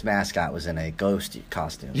Jags mascot was in a ghost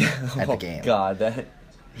costume at the game. Oh, God.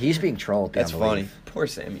 He's being trolled. That's funny. Poor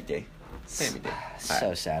Sammy D. Sammy D.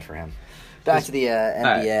 So sad for him. Back to the NBA.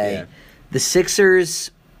 Right, yeah. The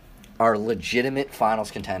Sixers are legitimate finals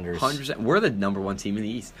contenders. 100%. We're the number one team in the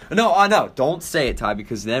East. No. Don't say it, Ty,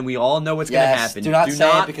 because then we all know what's going to happen. Do not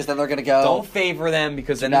say it because then they're going to go. Don't favor them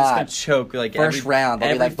because then it's going to choke. Like first round.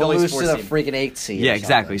 They'll be like, they'll lose to the freaking 8th seed. Yeah,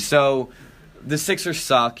 exactly. So the Sixers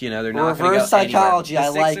suck. They're not going to go reverse psychology. I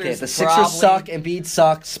like it. The Sixers suck. Embiid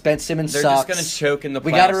sucks. Ben Simmons sucks. They're just going to choke in the playoffs.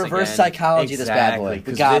 We got to reverse psychology this bad boy.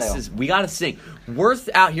 We got to think. We're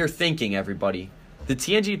out here thinking, everybody. The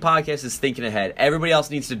TNG podcast is thinking ahead. Everybody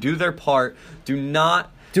else needs to do their part. Do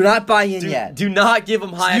not buy in yet. Do not give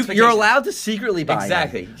them high expectations. You're allowed to secretly buy in.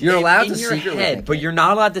 Exactly. You're allowed to secretly secretly head, but you're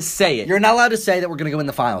not allowed to say it. You're not allowed to say that we're going to go in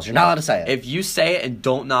the finals. You're not allowed to say it. If you say it and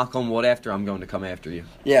don't knock on wood after, I'm going to come after you.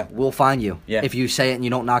 Yeah, we'll find you. Yeah. If you say it and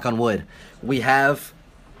you don't knock on wood. We have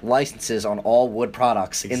licenses on all wood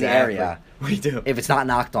products in the area. We do. If it's not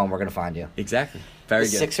knocked on, we're going to find you. Exactly. Very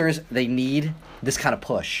good. The Sixers, they need this kind of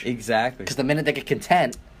push. Exactly. Because the minute they get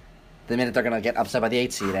content, the minute they're gonna get upset by the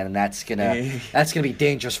 8th seed, and that's gonna be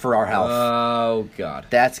dangerous for our health. Oh God,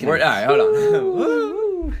 that's gonna. All right, hold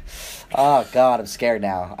on. Oh God, I'm scared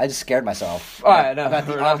now. I just scared myself. All right, no,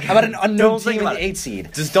 about an unknown team in the 8th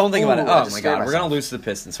seed. Just don't think about it. Oh my God, we're gonna lose to the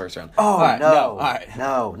Pistons first round. Oh right, no, all right.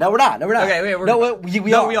 No, we're not. Okay, wait,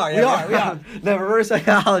 we are. The reverse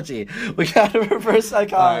psychology. We got to reverse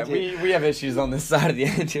psychology. All right, we have issues on this side of the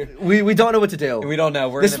end here. We don't know what to do. We don't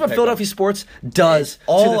know. This is what Philadelphia sports does. It's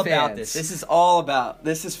all to the about fans. this. This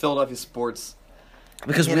is Philadelphia sports.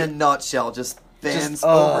 Because in a nutshell, just fans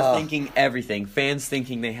overthinking everything. Fans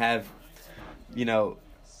thinking they have,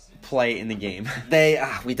 play in the game.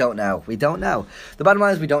 We don't know. The bottom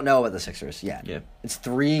line is we don't know about the Sixers yet. Yeah. It's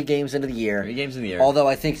 3 games into the year. 3 games in the year. Although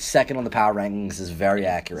I think second on the power rankings is very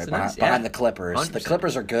accurate behind the Clippers. 100%. The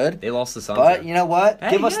Clippers are good. They lost the Suns. But you know what?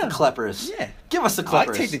 Hey, Give us the Clippers. Yeah. Give us the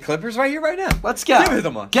Clippers. I'll take the Clippers right here, right now. Let's go. Give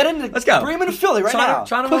them one. Let's go. Bring them into Philly right now.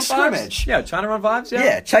 Trying to Quick run scrimmage. Vibes? Yeah, trying to run vibes?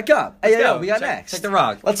 Yeah, check up. Let's Hey, go. we got next. Check the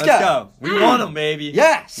rock. Let's go. We want them, baby.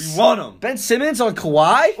 Yes. We want them. Ben Simmons on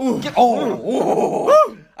Kawhi? Ooh.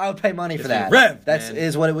 I would pay money for that. That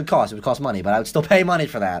is what it would cost. It would cost money, but I would still pay money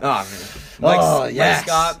for that. Oh, man. Mike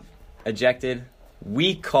Scott ejected.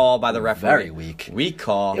 Weak call by the referee. Very weak. Weak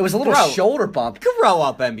call. It was a little shoulder bump. Grow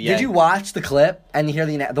up, NBA. Did you watch the clip and you hear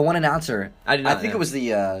the one announcer? I did not. I think it was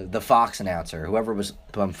the Fox announcer, whoever was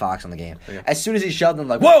on Fox on the game. Okay. As soon as he shoved him,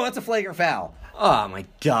 like, whoa, that's a flagrant foul. Oh, my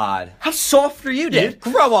God. How soft are you, dude?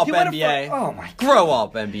 Grow up, NBA. Oh, my God. Grow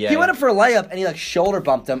up, NBA. He went up for a layup, and he, shoulder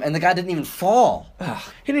bumped him, and the guy didn't even fall. He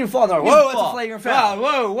didn't even fall. And they're like, whoa, that's a flagrant foul.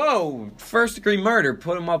 Whoa. First-degree murder.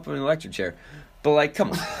 Put him up in an electric chair. But,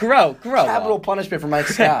 come on. Grow Capital up. punishment for Mike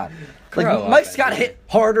Scott. Mike Scott hit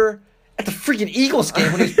harder at the freaking Eagles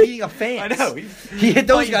game when he was beating up fans. I know. He hit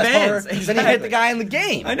those guys harder than he hit the guy in the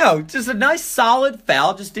game. I know. Just a nice, solid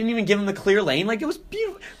foul. Just didn't even give him the clear lane. It was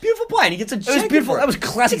beautiful play. And he gets ejected. It was beautiful. That was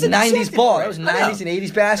classic 90s ball. That was 90s and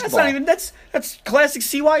 80s basketball. That's not even... That's classic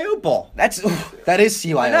CYO ball. That is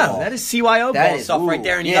CYO ball. That is CYO ball stuff right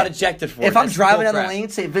there, and you got ejected for it. If I'm driving down the lane,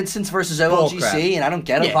 St. Vincent's versus OLGC, and I don't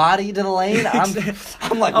get a body to the lane,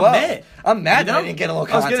 I'm like, whoa. mad. I'm mad that I didn't get a little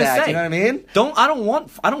contact. You know what I mean? I don't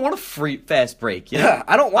want a free fast break. You know?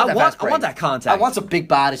 I don't want that fast break. I want that contact. I want some big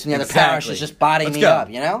bodies from the other parish is just bodying me up,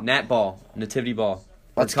 you know? Nat ball. Nativity ball.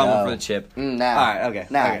 Let's come go. For the chip. Nah. All right, okay.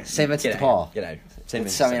 Nah, okay. St. Vincent de Paul. Get out of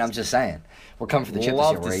here. I'm just saying. We're coming for the chip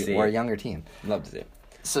this year. We're a younger team. Love to see it.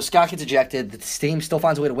 So Scott gets ejected. The team still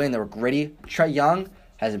finds a way to win. They were gritty. Trae Young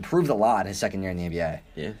has improved a lot in his second year in the NBA.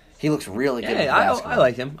 Yeah. He looks really good. Yeah, I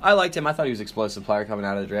liked him. I thought he was an explosive player coming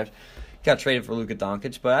out of the draft. Got traded for Luka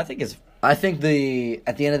Doncic, but I think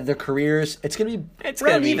at the end of their careers, it's gonna be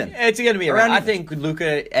even. It's gonna be around. I think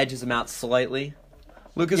Luka edges him out slightly.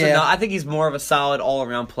 I think he's more of a solid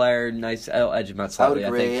all-around player. Nice edge him out slightly.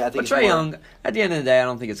 I would agree. But Trae Young, at the end of the day, I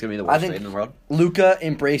don't think it's gonna be the worst trade in the world. Luka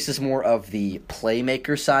embraces more of the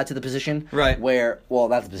playmaker side to the position, right?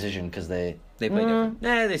 That's the position because they play different.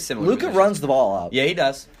 They're similar. Luka runs the ball up. Yeah, he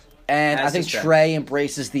does. And I think Trae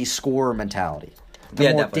embraces the scorer mentality. The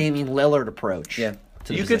more definitely. Damian Lillard approach. Yeah.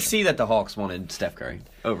 You could see that the Hawks wanted Steph Curry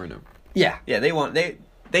over and over. Yeah. Yeah,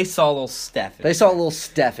 they saw a little Steph in him. They saw a little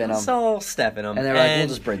Steph in him. And they were like, we'll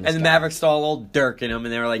just bring this And the Mavericks saw a little Dirk in him,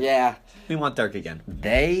 and they were like, yeah, we want Dirk again.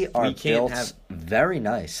 They are built very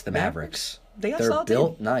nice, the Mavericks. They're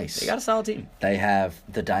built nice. They got a solid team. They have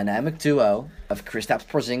the dynamic duo of Kristaps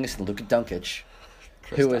Porzingis and Luka Doncic.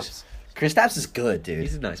 Kristaps is good, dude.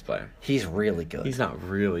 He's a nice player. He's really good. He's not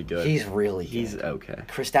really good. He's really good. He's okay.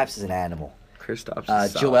 Kristaps is an animal. Kristaps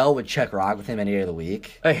is Joel would check rock with him any day of the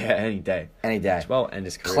week. Oh, yeah, any day. Well, end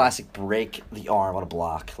his career. Classic break the arm on a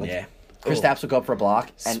block. Kristaps would go up for a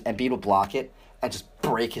block, and Embiid would block it and just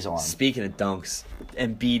break his arm. Speaking of dunks,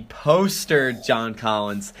 Embiid postered John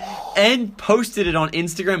Collins and posted it on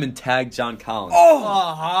Instagram and tagged John Collins.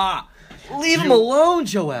 Leave him alone,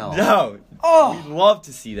 Joel. No. We'd love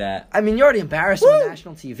to see that. I mean, you're already embarrassed on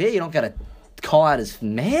national TV. You don't got to call out his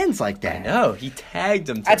mans like that. No, he tagged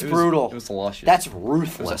him. That's brutal. It was luscious. That's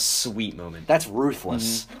ruthless. It was a sweet moment. That's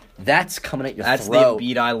ruthless. Mm-hmm. That's coming at your throat. That's the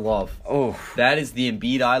Embiid I love. Oh, that is the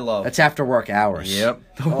Embiid I love. That's after work hours. Yep.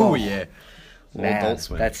 Oh yeah. Little adult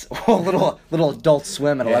swim. That's little adult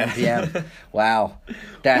swim at 11 p.m. Wow,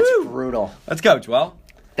 that's brutal. Let's go, Joel.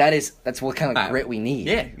 That's what kind of grit we need.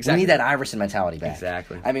 Yeah, exactly. We need that Iverson mentality back.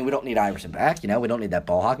 Exactly. I mean, we don't need Iverson back. We don't need that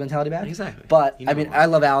ball hawk mentality back. Exactly. But I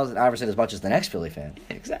love Iverson as much as the next Philly fan.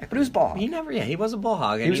 Yeah, exactly. But he was ball hawk. He was a ball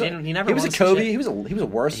hawk. He was a Kobe. He was a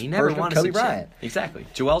worse version of Kobe Bryant. Exactly.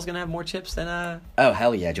 Joel's gonna have more chips than Oh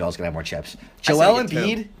hell yeah, Joel's gonna have more chips. Joel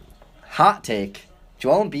Embiid, hot take.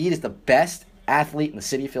 Joel Embiid is the best athlete in the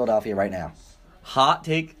city of Philadelphia right now. Hot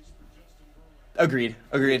take. Agreed.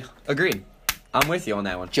 I'm with you on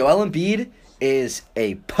that one. Joel Embiid is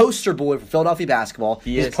a poster boy for Philadelphia basketball.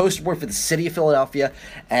 He's a poster boy for the city of Philadelphia,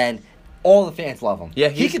 and all the fans love him. Yeah,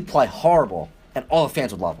 he could play horrible, and all the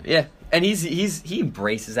fans would love him. Yeah, and he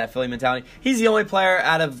embraces that Philly mentality. He's the only player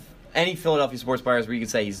out of any Philadelphia sports players where you can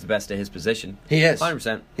say he's the best at his position. He is.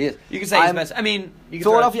 100%. He is. You can say he's the best. I mean,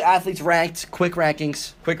 Philadelphia athletes ranked. Quick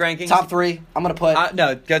rankings. Top 3. I'm going to put...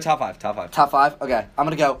 no, go top 5. Top 5? Okay. I'm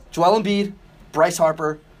going to go Joel Embiid, Bryce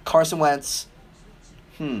Harper, Carson Wentz.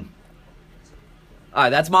 All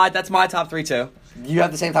right, that's my top 3 too. You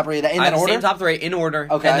have the same top 3 in that order? I have the same top 3 in order.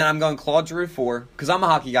 Okay. And then I'm going Claude Giroux 4, because I'm a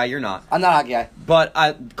hockey guy, you're not. I'm not a hockey guy. But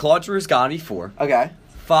Claude Giroux's got to be 4. Okay.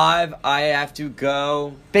 5, I have to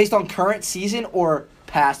go... Based on current season or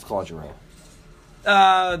past Claude Giroux?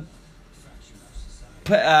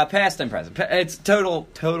 Past and present. It's total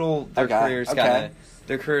their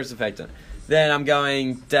career's affected. Then I'm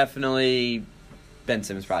going definitely Ben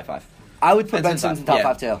Simmons, probably 5. I would put Ben Simmons in top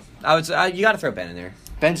 5 too. I would. You got to throw Ben in there.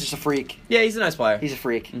 Ben's just a freak. Yeah, he's a nice player. He's a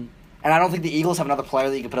freak. Mm. And I don't think the Eagles have another player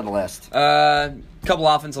that you can put on the list. Couple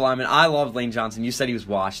offensive linemen. I love Lane Johnson. You said he was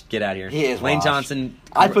washed. Get out of here. He is Lane washed. Johnson.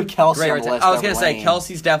 I'd put Kelsey on the list. I was going to say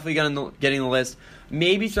Kelsey's definitely getting the list.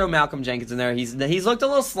 Maybe throw Malcolm Jenkins in there. He's looked a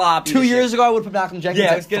little sloppy. 2 years ago, I would put Malcolm Jenkins.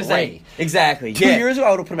 Yeah, I was going to say exactly. 2 years ago,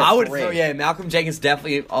 I would have put him at 3. Malcolm Jenkins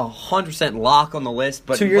definitely 100% lock on the list.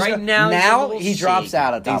 But 2 years right ago, now he drops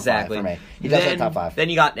out of top 5 for me. He does have top 5. Then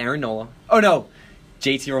you got Aaron Nola. Oh no,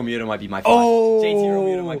 JT Realmuto might be my 5. JT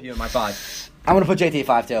Realmuto might be my 5. I'm going to put JT at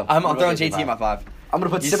 5 too. I'm throwing JT at my 5. I'm going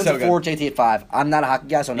to put Simmons at 4, JT at 5. I'm not a hockey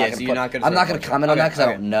guy, so I'm not going to comment on that because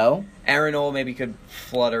I don't know. Aaron Nola maybe could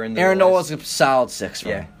flutter in the Aaron Nola's a solid 6 for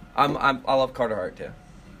me. I love Carter Hart too.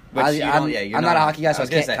 I'm not a hockey guy, so I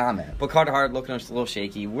can't comment. But Carter Hart looking a little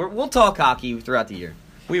shaky. We'll talk hockey throughout the year.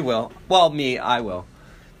 We will. Well, I will.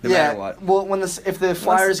 No matter what. Well, if the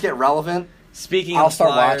Flyers get relevant, I'll start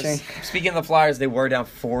watching. Speaking of the Flyers, they were down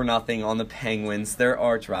 4-0 on the Penguins. Their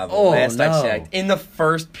arch rival. I checked in the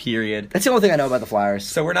first period. That's the only thing I know about the Flyers.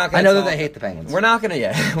 So we're not. I know that they hate the Penguins. We're not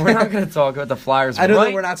gonna talk about the Flyers. I know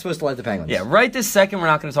that we're not supposed to like the Penguins. Yeah, right this second we're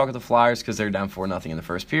not gonna talk about the Flyers because they're down 4-0 in the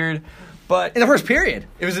first period. But in the first period.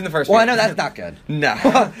 It was in the first period. period. Well, I know that's not good.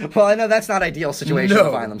 No. Well, I know that's not ideal situation to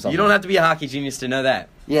find themselves You don't have to be a hockey genius to know that.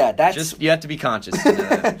 Yeah, that's... You have to be conscious to know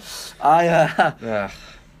that.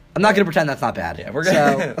 I'm not going to pretend that's not bad. Yeah, we're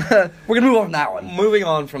gonna move on from that one. Moving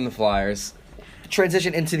on from the Flyers.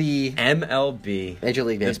 Transition into the... MLB. Major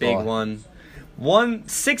League Baseball. The big one.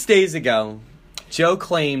 6 days ago, Joe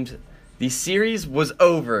claimed the series was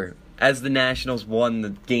over as the Nationals won the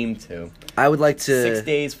Game 2. I would like to... 6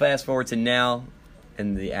 days fast forward to now,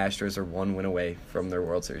 and the Astros are 1 win away from their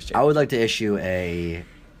World Series championship. I would like to issue a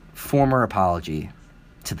former apology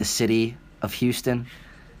to the city of Houston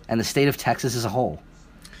and the state of Texas as a whole.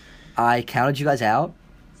 I counted you guys out,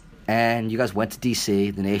 and you guys went to D.C.,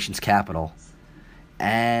 the nation's capital,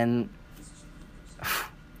 and...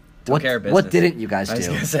 Took care of business. What didn't you guys do? I was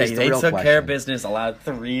going to say, they took care of business, allowed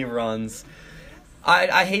 3 runs.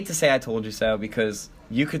 I hate to say I told you so, because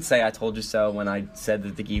you could say I told you so when I said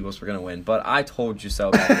that the Eagles were going to win, but I told you so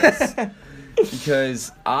about this.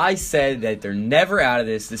 Because I said that they're never out of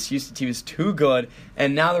this. This Houston team is too good,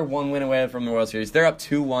 and now they're 1 win away from the World Series. They're up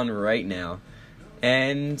 2-1 right now.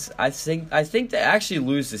 And I think they actually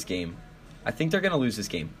lose this game. I think they're going to lose this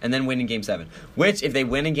game and then win in Game 7. Which, if they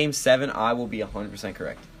win in Game 7, I will be 100%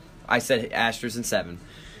 correct. I said Astros in 7.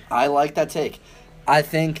 I like that take. I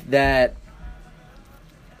think that,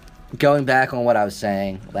 going back on what I was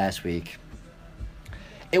saying last week,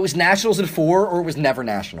 it was Nationals in 4 or it was never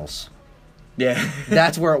Nationals. Yeah.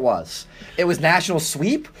 That's where it was. It was Nationals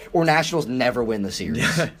sweep or Nationals never win the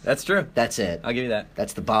series. Yeah, that's true. That's it. I'll give you that.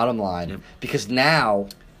 That's the bottom line. Yep. Because now,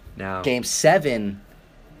 Game 7,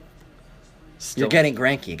 you're getting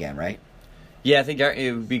Greinke again, right? Yeah, I think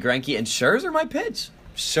it would be Greinke, and Scherzer might pitch.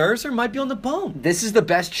 Scherzer might be on the bone. This is the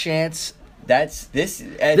best chance. This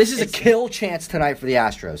is a kill chance tonight for the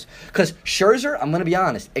Astros. Because Scherzer, I'm going to be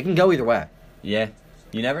honest, it can go either way. Yeah.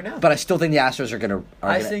 You never know. But I still think the Astros are going to...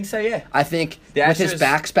 I think so, yeah. I think with his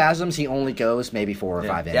back spasms, he only goes maybe 4 or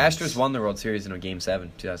 5 innings. The Astros won the World Series in Game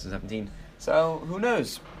 7, 2017. So, who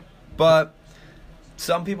knows? But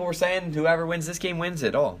some people were saying whoever wins this game wins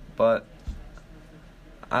it all. But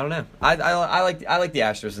I don't know. I like the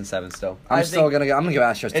Astros in 7 still. I'm going to go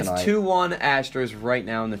Astros tonight. It's 2-1 Astros right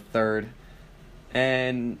now in the third.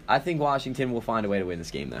 And I think Washington will find a way to win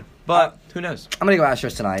this game, though. But who knows? I'm going to go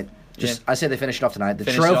Astros tonight. I say they finish it off tonight. The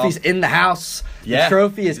trophy's in the house. Yeah. The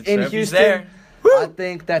trophy is in Houston. There. I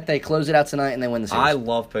think that they close it out tonight and they win the series. I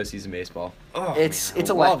love postseason baseball. Oh, it's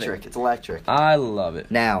electric. It's electric. I love it.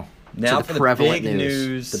 Now for the big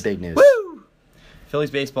news. The big news. Woo! Phillies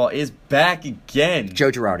baseball is back again. Joe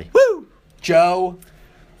Girardi. Woo! Joe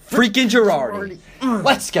freaking Girardi.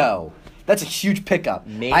 Let's go. That's a huge pickup.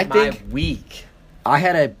 Made my week. I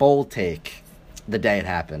had a bold take the day it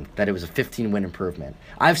happened, that it was a 15-win improvement.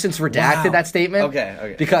 I've since redacted that statement.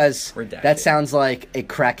 Okay. Because that sounds like a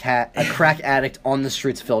crack addict on the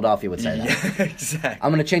streets of Philadelphia would say that. Yeah, exactly.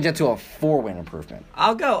 I'm going to change that to a 4-win improvement.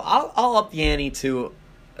 I'll up the ante to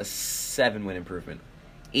a 7-win improvement.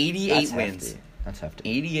 88 wins. That's hefty.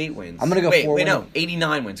 88 wins. I'm going to go 4 wins. No,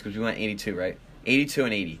 89 wins because we went 82, right? 82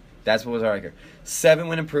 and 80. That's what was our record.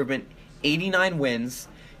 7-win improvement, 89 wins.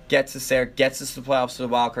 Gets us there, gets us to the playoffs to the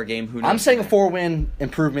wild card game. Who knows? I'm saying a 4-win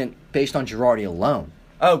improvement based on Girardi alone.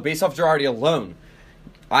 Oh, based off Girardi alone.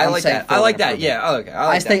 I like that. Yeah, okay.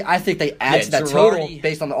 I think they add to that total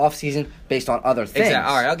based on the offseason, based on other things.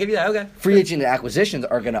 Exactly. All right, I'll give you that. Okay. Free agent acquisitions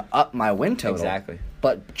are going to up my win total. Exactly.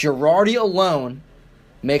 But Girardi alone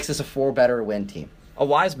makes us a 4-better-win team. A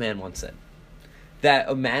wise man once said that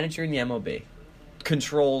a manager in the MLB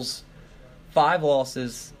controls 5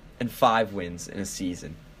 losses and 5 wins in a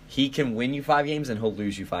season. He can win you 5 games and he'll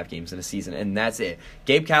lose you 5 games in a season, and that's it.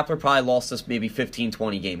 Gabe Kapler probably lost us maybe 15,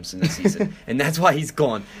 20 games in the season, and that's why he's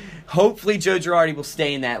gone. Hopefully Joe Girardi will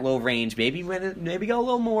stay in that low range, maybe go a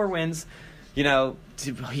little more wins. You know,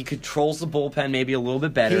 he controls the bullpen maybe a little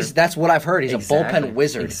bit better. That's what I've heard. He's a bullpen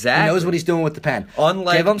wizard. Exactly. He knows what he's doing with the pen.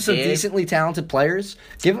 Give him some decently talented players.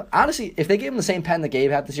 Honestly, if they gave him the same pen that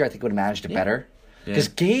Gabe had this year, I think he would have managed it better. Because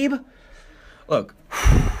Gabe... Look.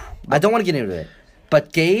 I don't want to get into it.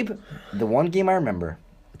 But Gabe, the one game I remember,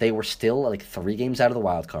 they were still like 3 games out of the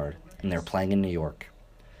wild card, and they were playing in New York.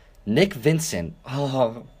 Nick Vincent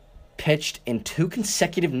pitched in 2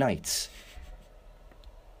 consecutive nights.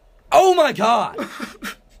 Oh my God!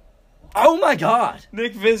 Oh my God!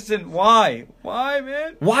 Nick Vincent, why? Why,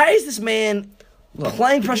 man? Why is this man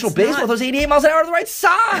playing professional baseball with those 88 miles an hour to the right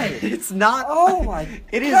side? It's not. Oh my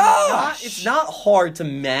It is not. It's not hard to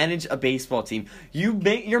manage a baseball team.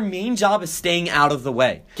 Your main job is staying out of the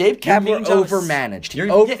way. Gabe Kapler overmanaged. He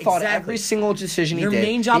overthought every single decision he did. Your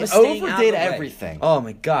main job is staying out of the way. He overdid everything. Oh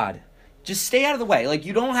my God. just stay out of the way. Like,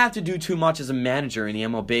 you don't have to do too much as a manager in the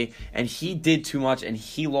MLB, and he did too much, and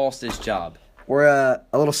he lost his job. We're a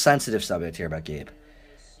little sensitive subject here about Gabe.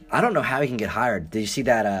 I don't know how he can get hired. Did you see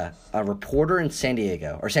that a reporter in San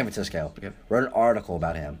Francisco, wrote an article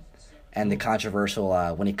about him and the controversial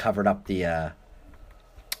when he covered up the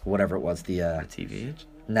whatever it was, the TV?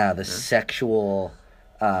 No, the sexual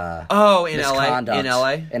in misconduct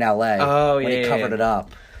LA? In LA. Oh, when he covered it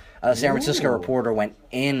up. A San Francisco reporter went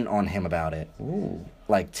in on him about it. Ooh.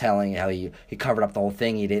 Like telling how he covered up the whole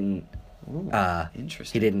thing. He didn't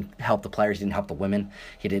interesting. He didn't help the players, he didn't help the women.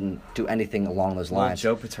 He didn't do anything along those lines.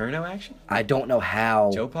 Joe Paterno action? I don't know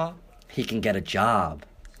how Joe Pa? He can get a job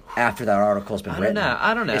after that article's been written.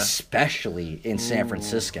 I don't know. Especially in San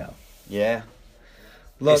Francisco. Yeah.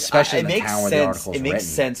 Look, especially in the town where the article's written. It makes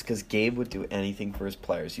sense because Gabe would do anything for his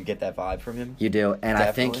players. You get that vibe from him? You do, and definitely.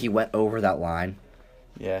 I think he went over that line.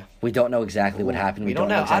 Yeah. We don't know exactly what happened. We don't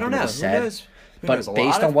know exactly what was said. Who knows? But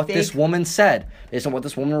based on what this woman said, based on what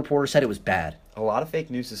this woman reporter said, it was bad. A lot of fake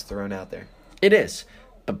news is thrown out there. It is.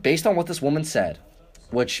 But based on what this woman said,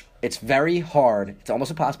 which it's very hard, it's almost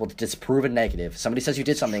impossible to disprove a negative. Somebody says you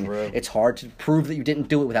did something, it's hard to prove that you didn't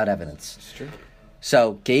do it without evidence. It's true.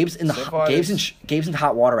 So Gabe's in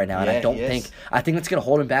hot water right now, and I think that's going to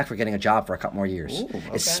hold him back for getting a job for a couple more years. Ooh, okay.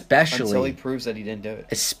 Especially until he proves that he didn't do it.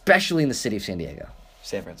 Especially in the city of San Diego.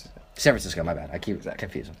 San Francisco. San Francisco, my bad. I keep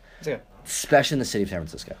confusing. It's okay. Especially in the city of San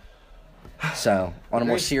Francisco. So, on a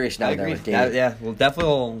more serious note there with Gabe. Well,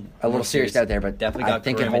 definitely a little serious note there, but definitely I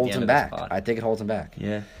think it holds him back. I think it holds him back.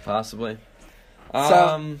 Yeah, possibly.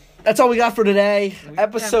 So, that's all we got for today.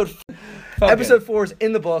 Episode 4 is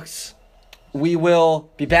in the books. We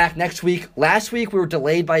will be back next week. Last week, we were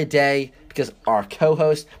delayed by a day because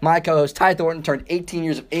my co-host, Ty Thornton, turned 18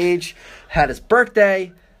 years of age, had his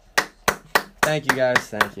birthday. Thank you, guys.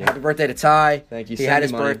 Thank you. Happy birthday to Ty. Thank you. He had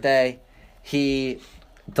his birthday. He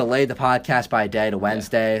delayed the podcast by a day to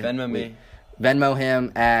Wednesday. Yeah. Venmo me. Venmo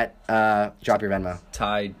him at, drop your Venmo.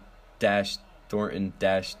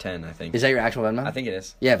 Ty-Thornton-10, I think. Is that your actual Venmo? I think it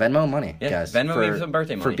is. Yeah, Venmo money, yeah, guys. Venmo me some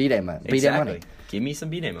birthday money. For B-Day money. Exactly. B-Day money. Give me some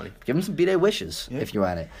B-Day money. Give him some B-Day wishes if you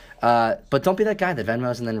want it. But don't be that guy that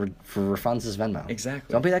Venmos and then refunds his Venmo.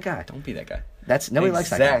 Exactly. Don't be that guy. Don't be that guy. Nobody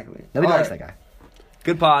likes that guy. Nobody likes that guy.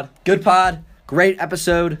 Good pod. Great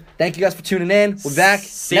episode. Thank you guys for tuning in. We'll be back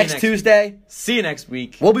next Tuesday. See you next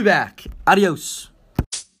week. We'll be back. Adios.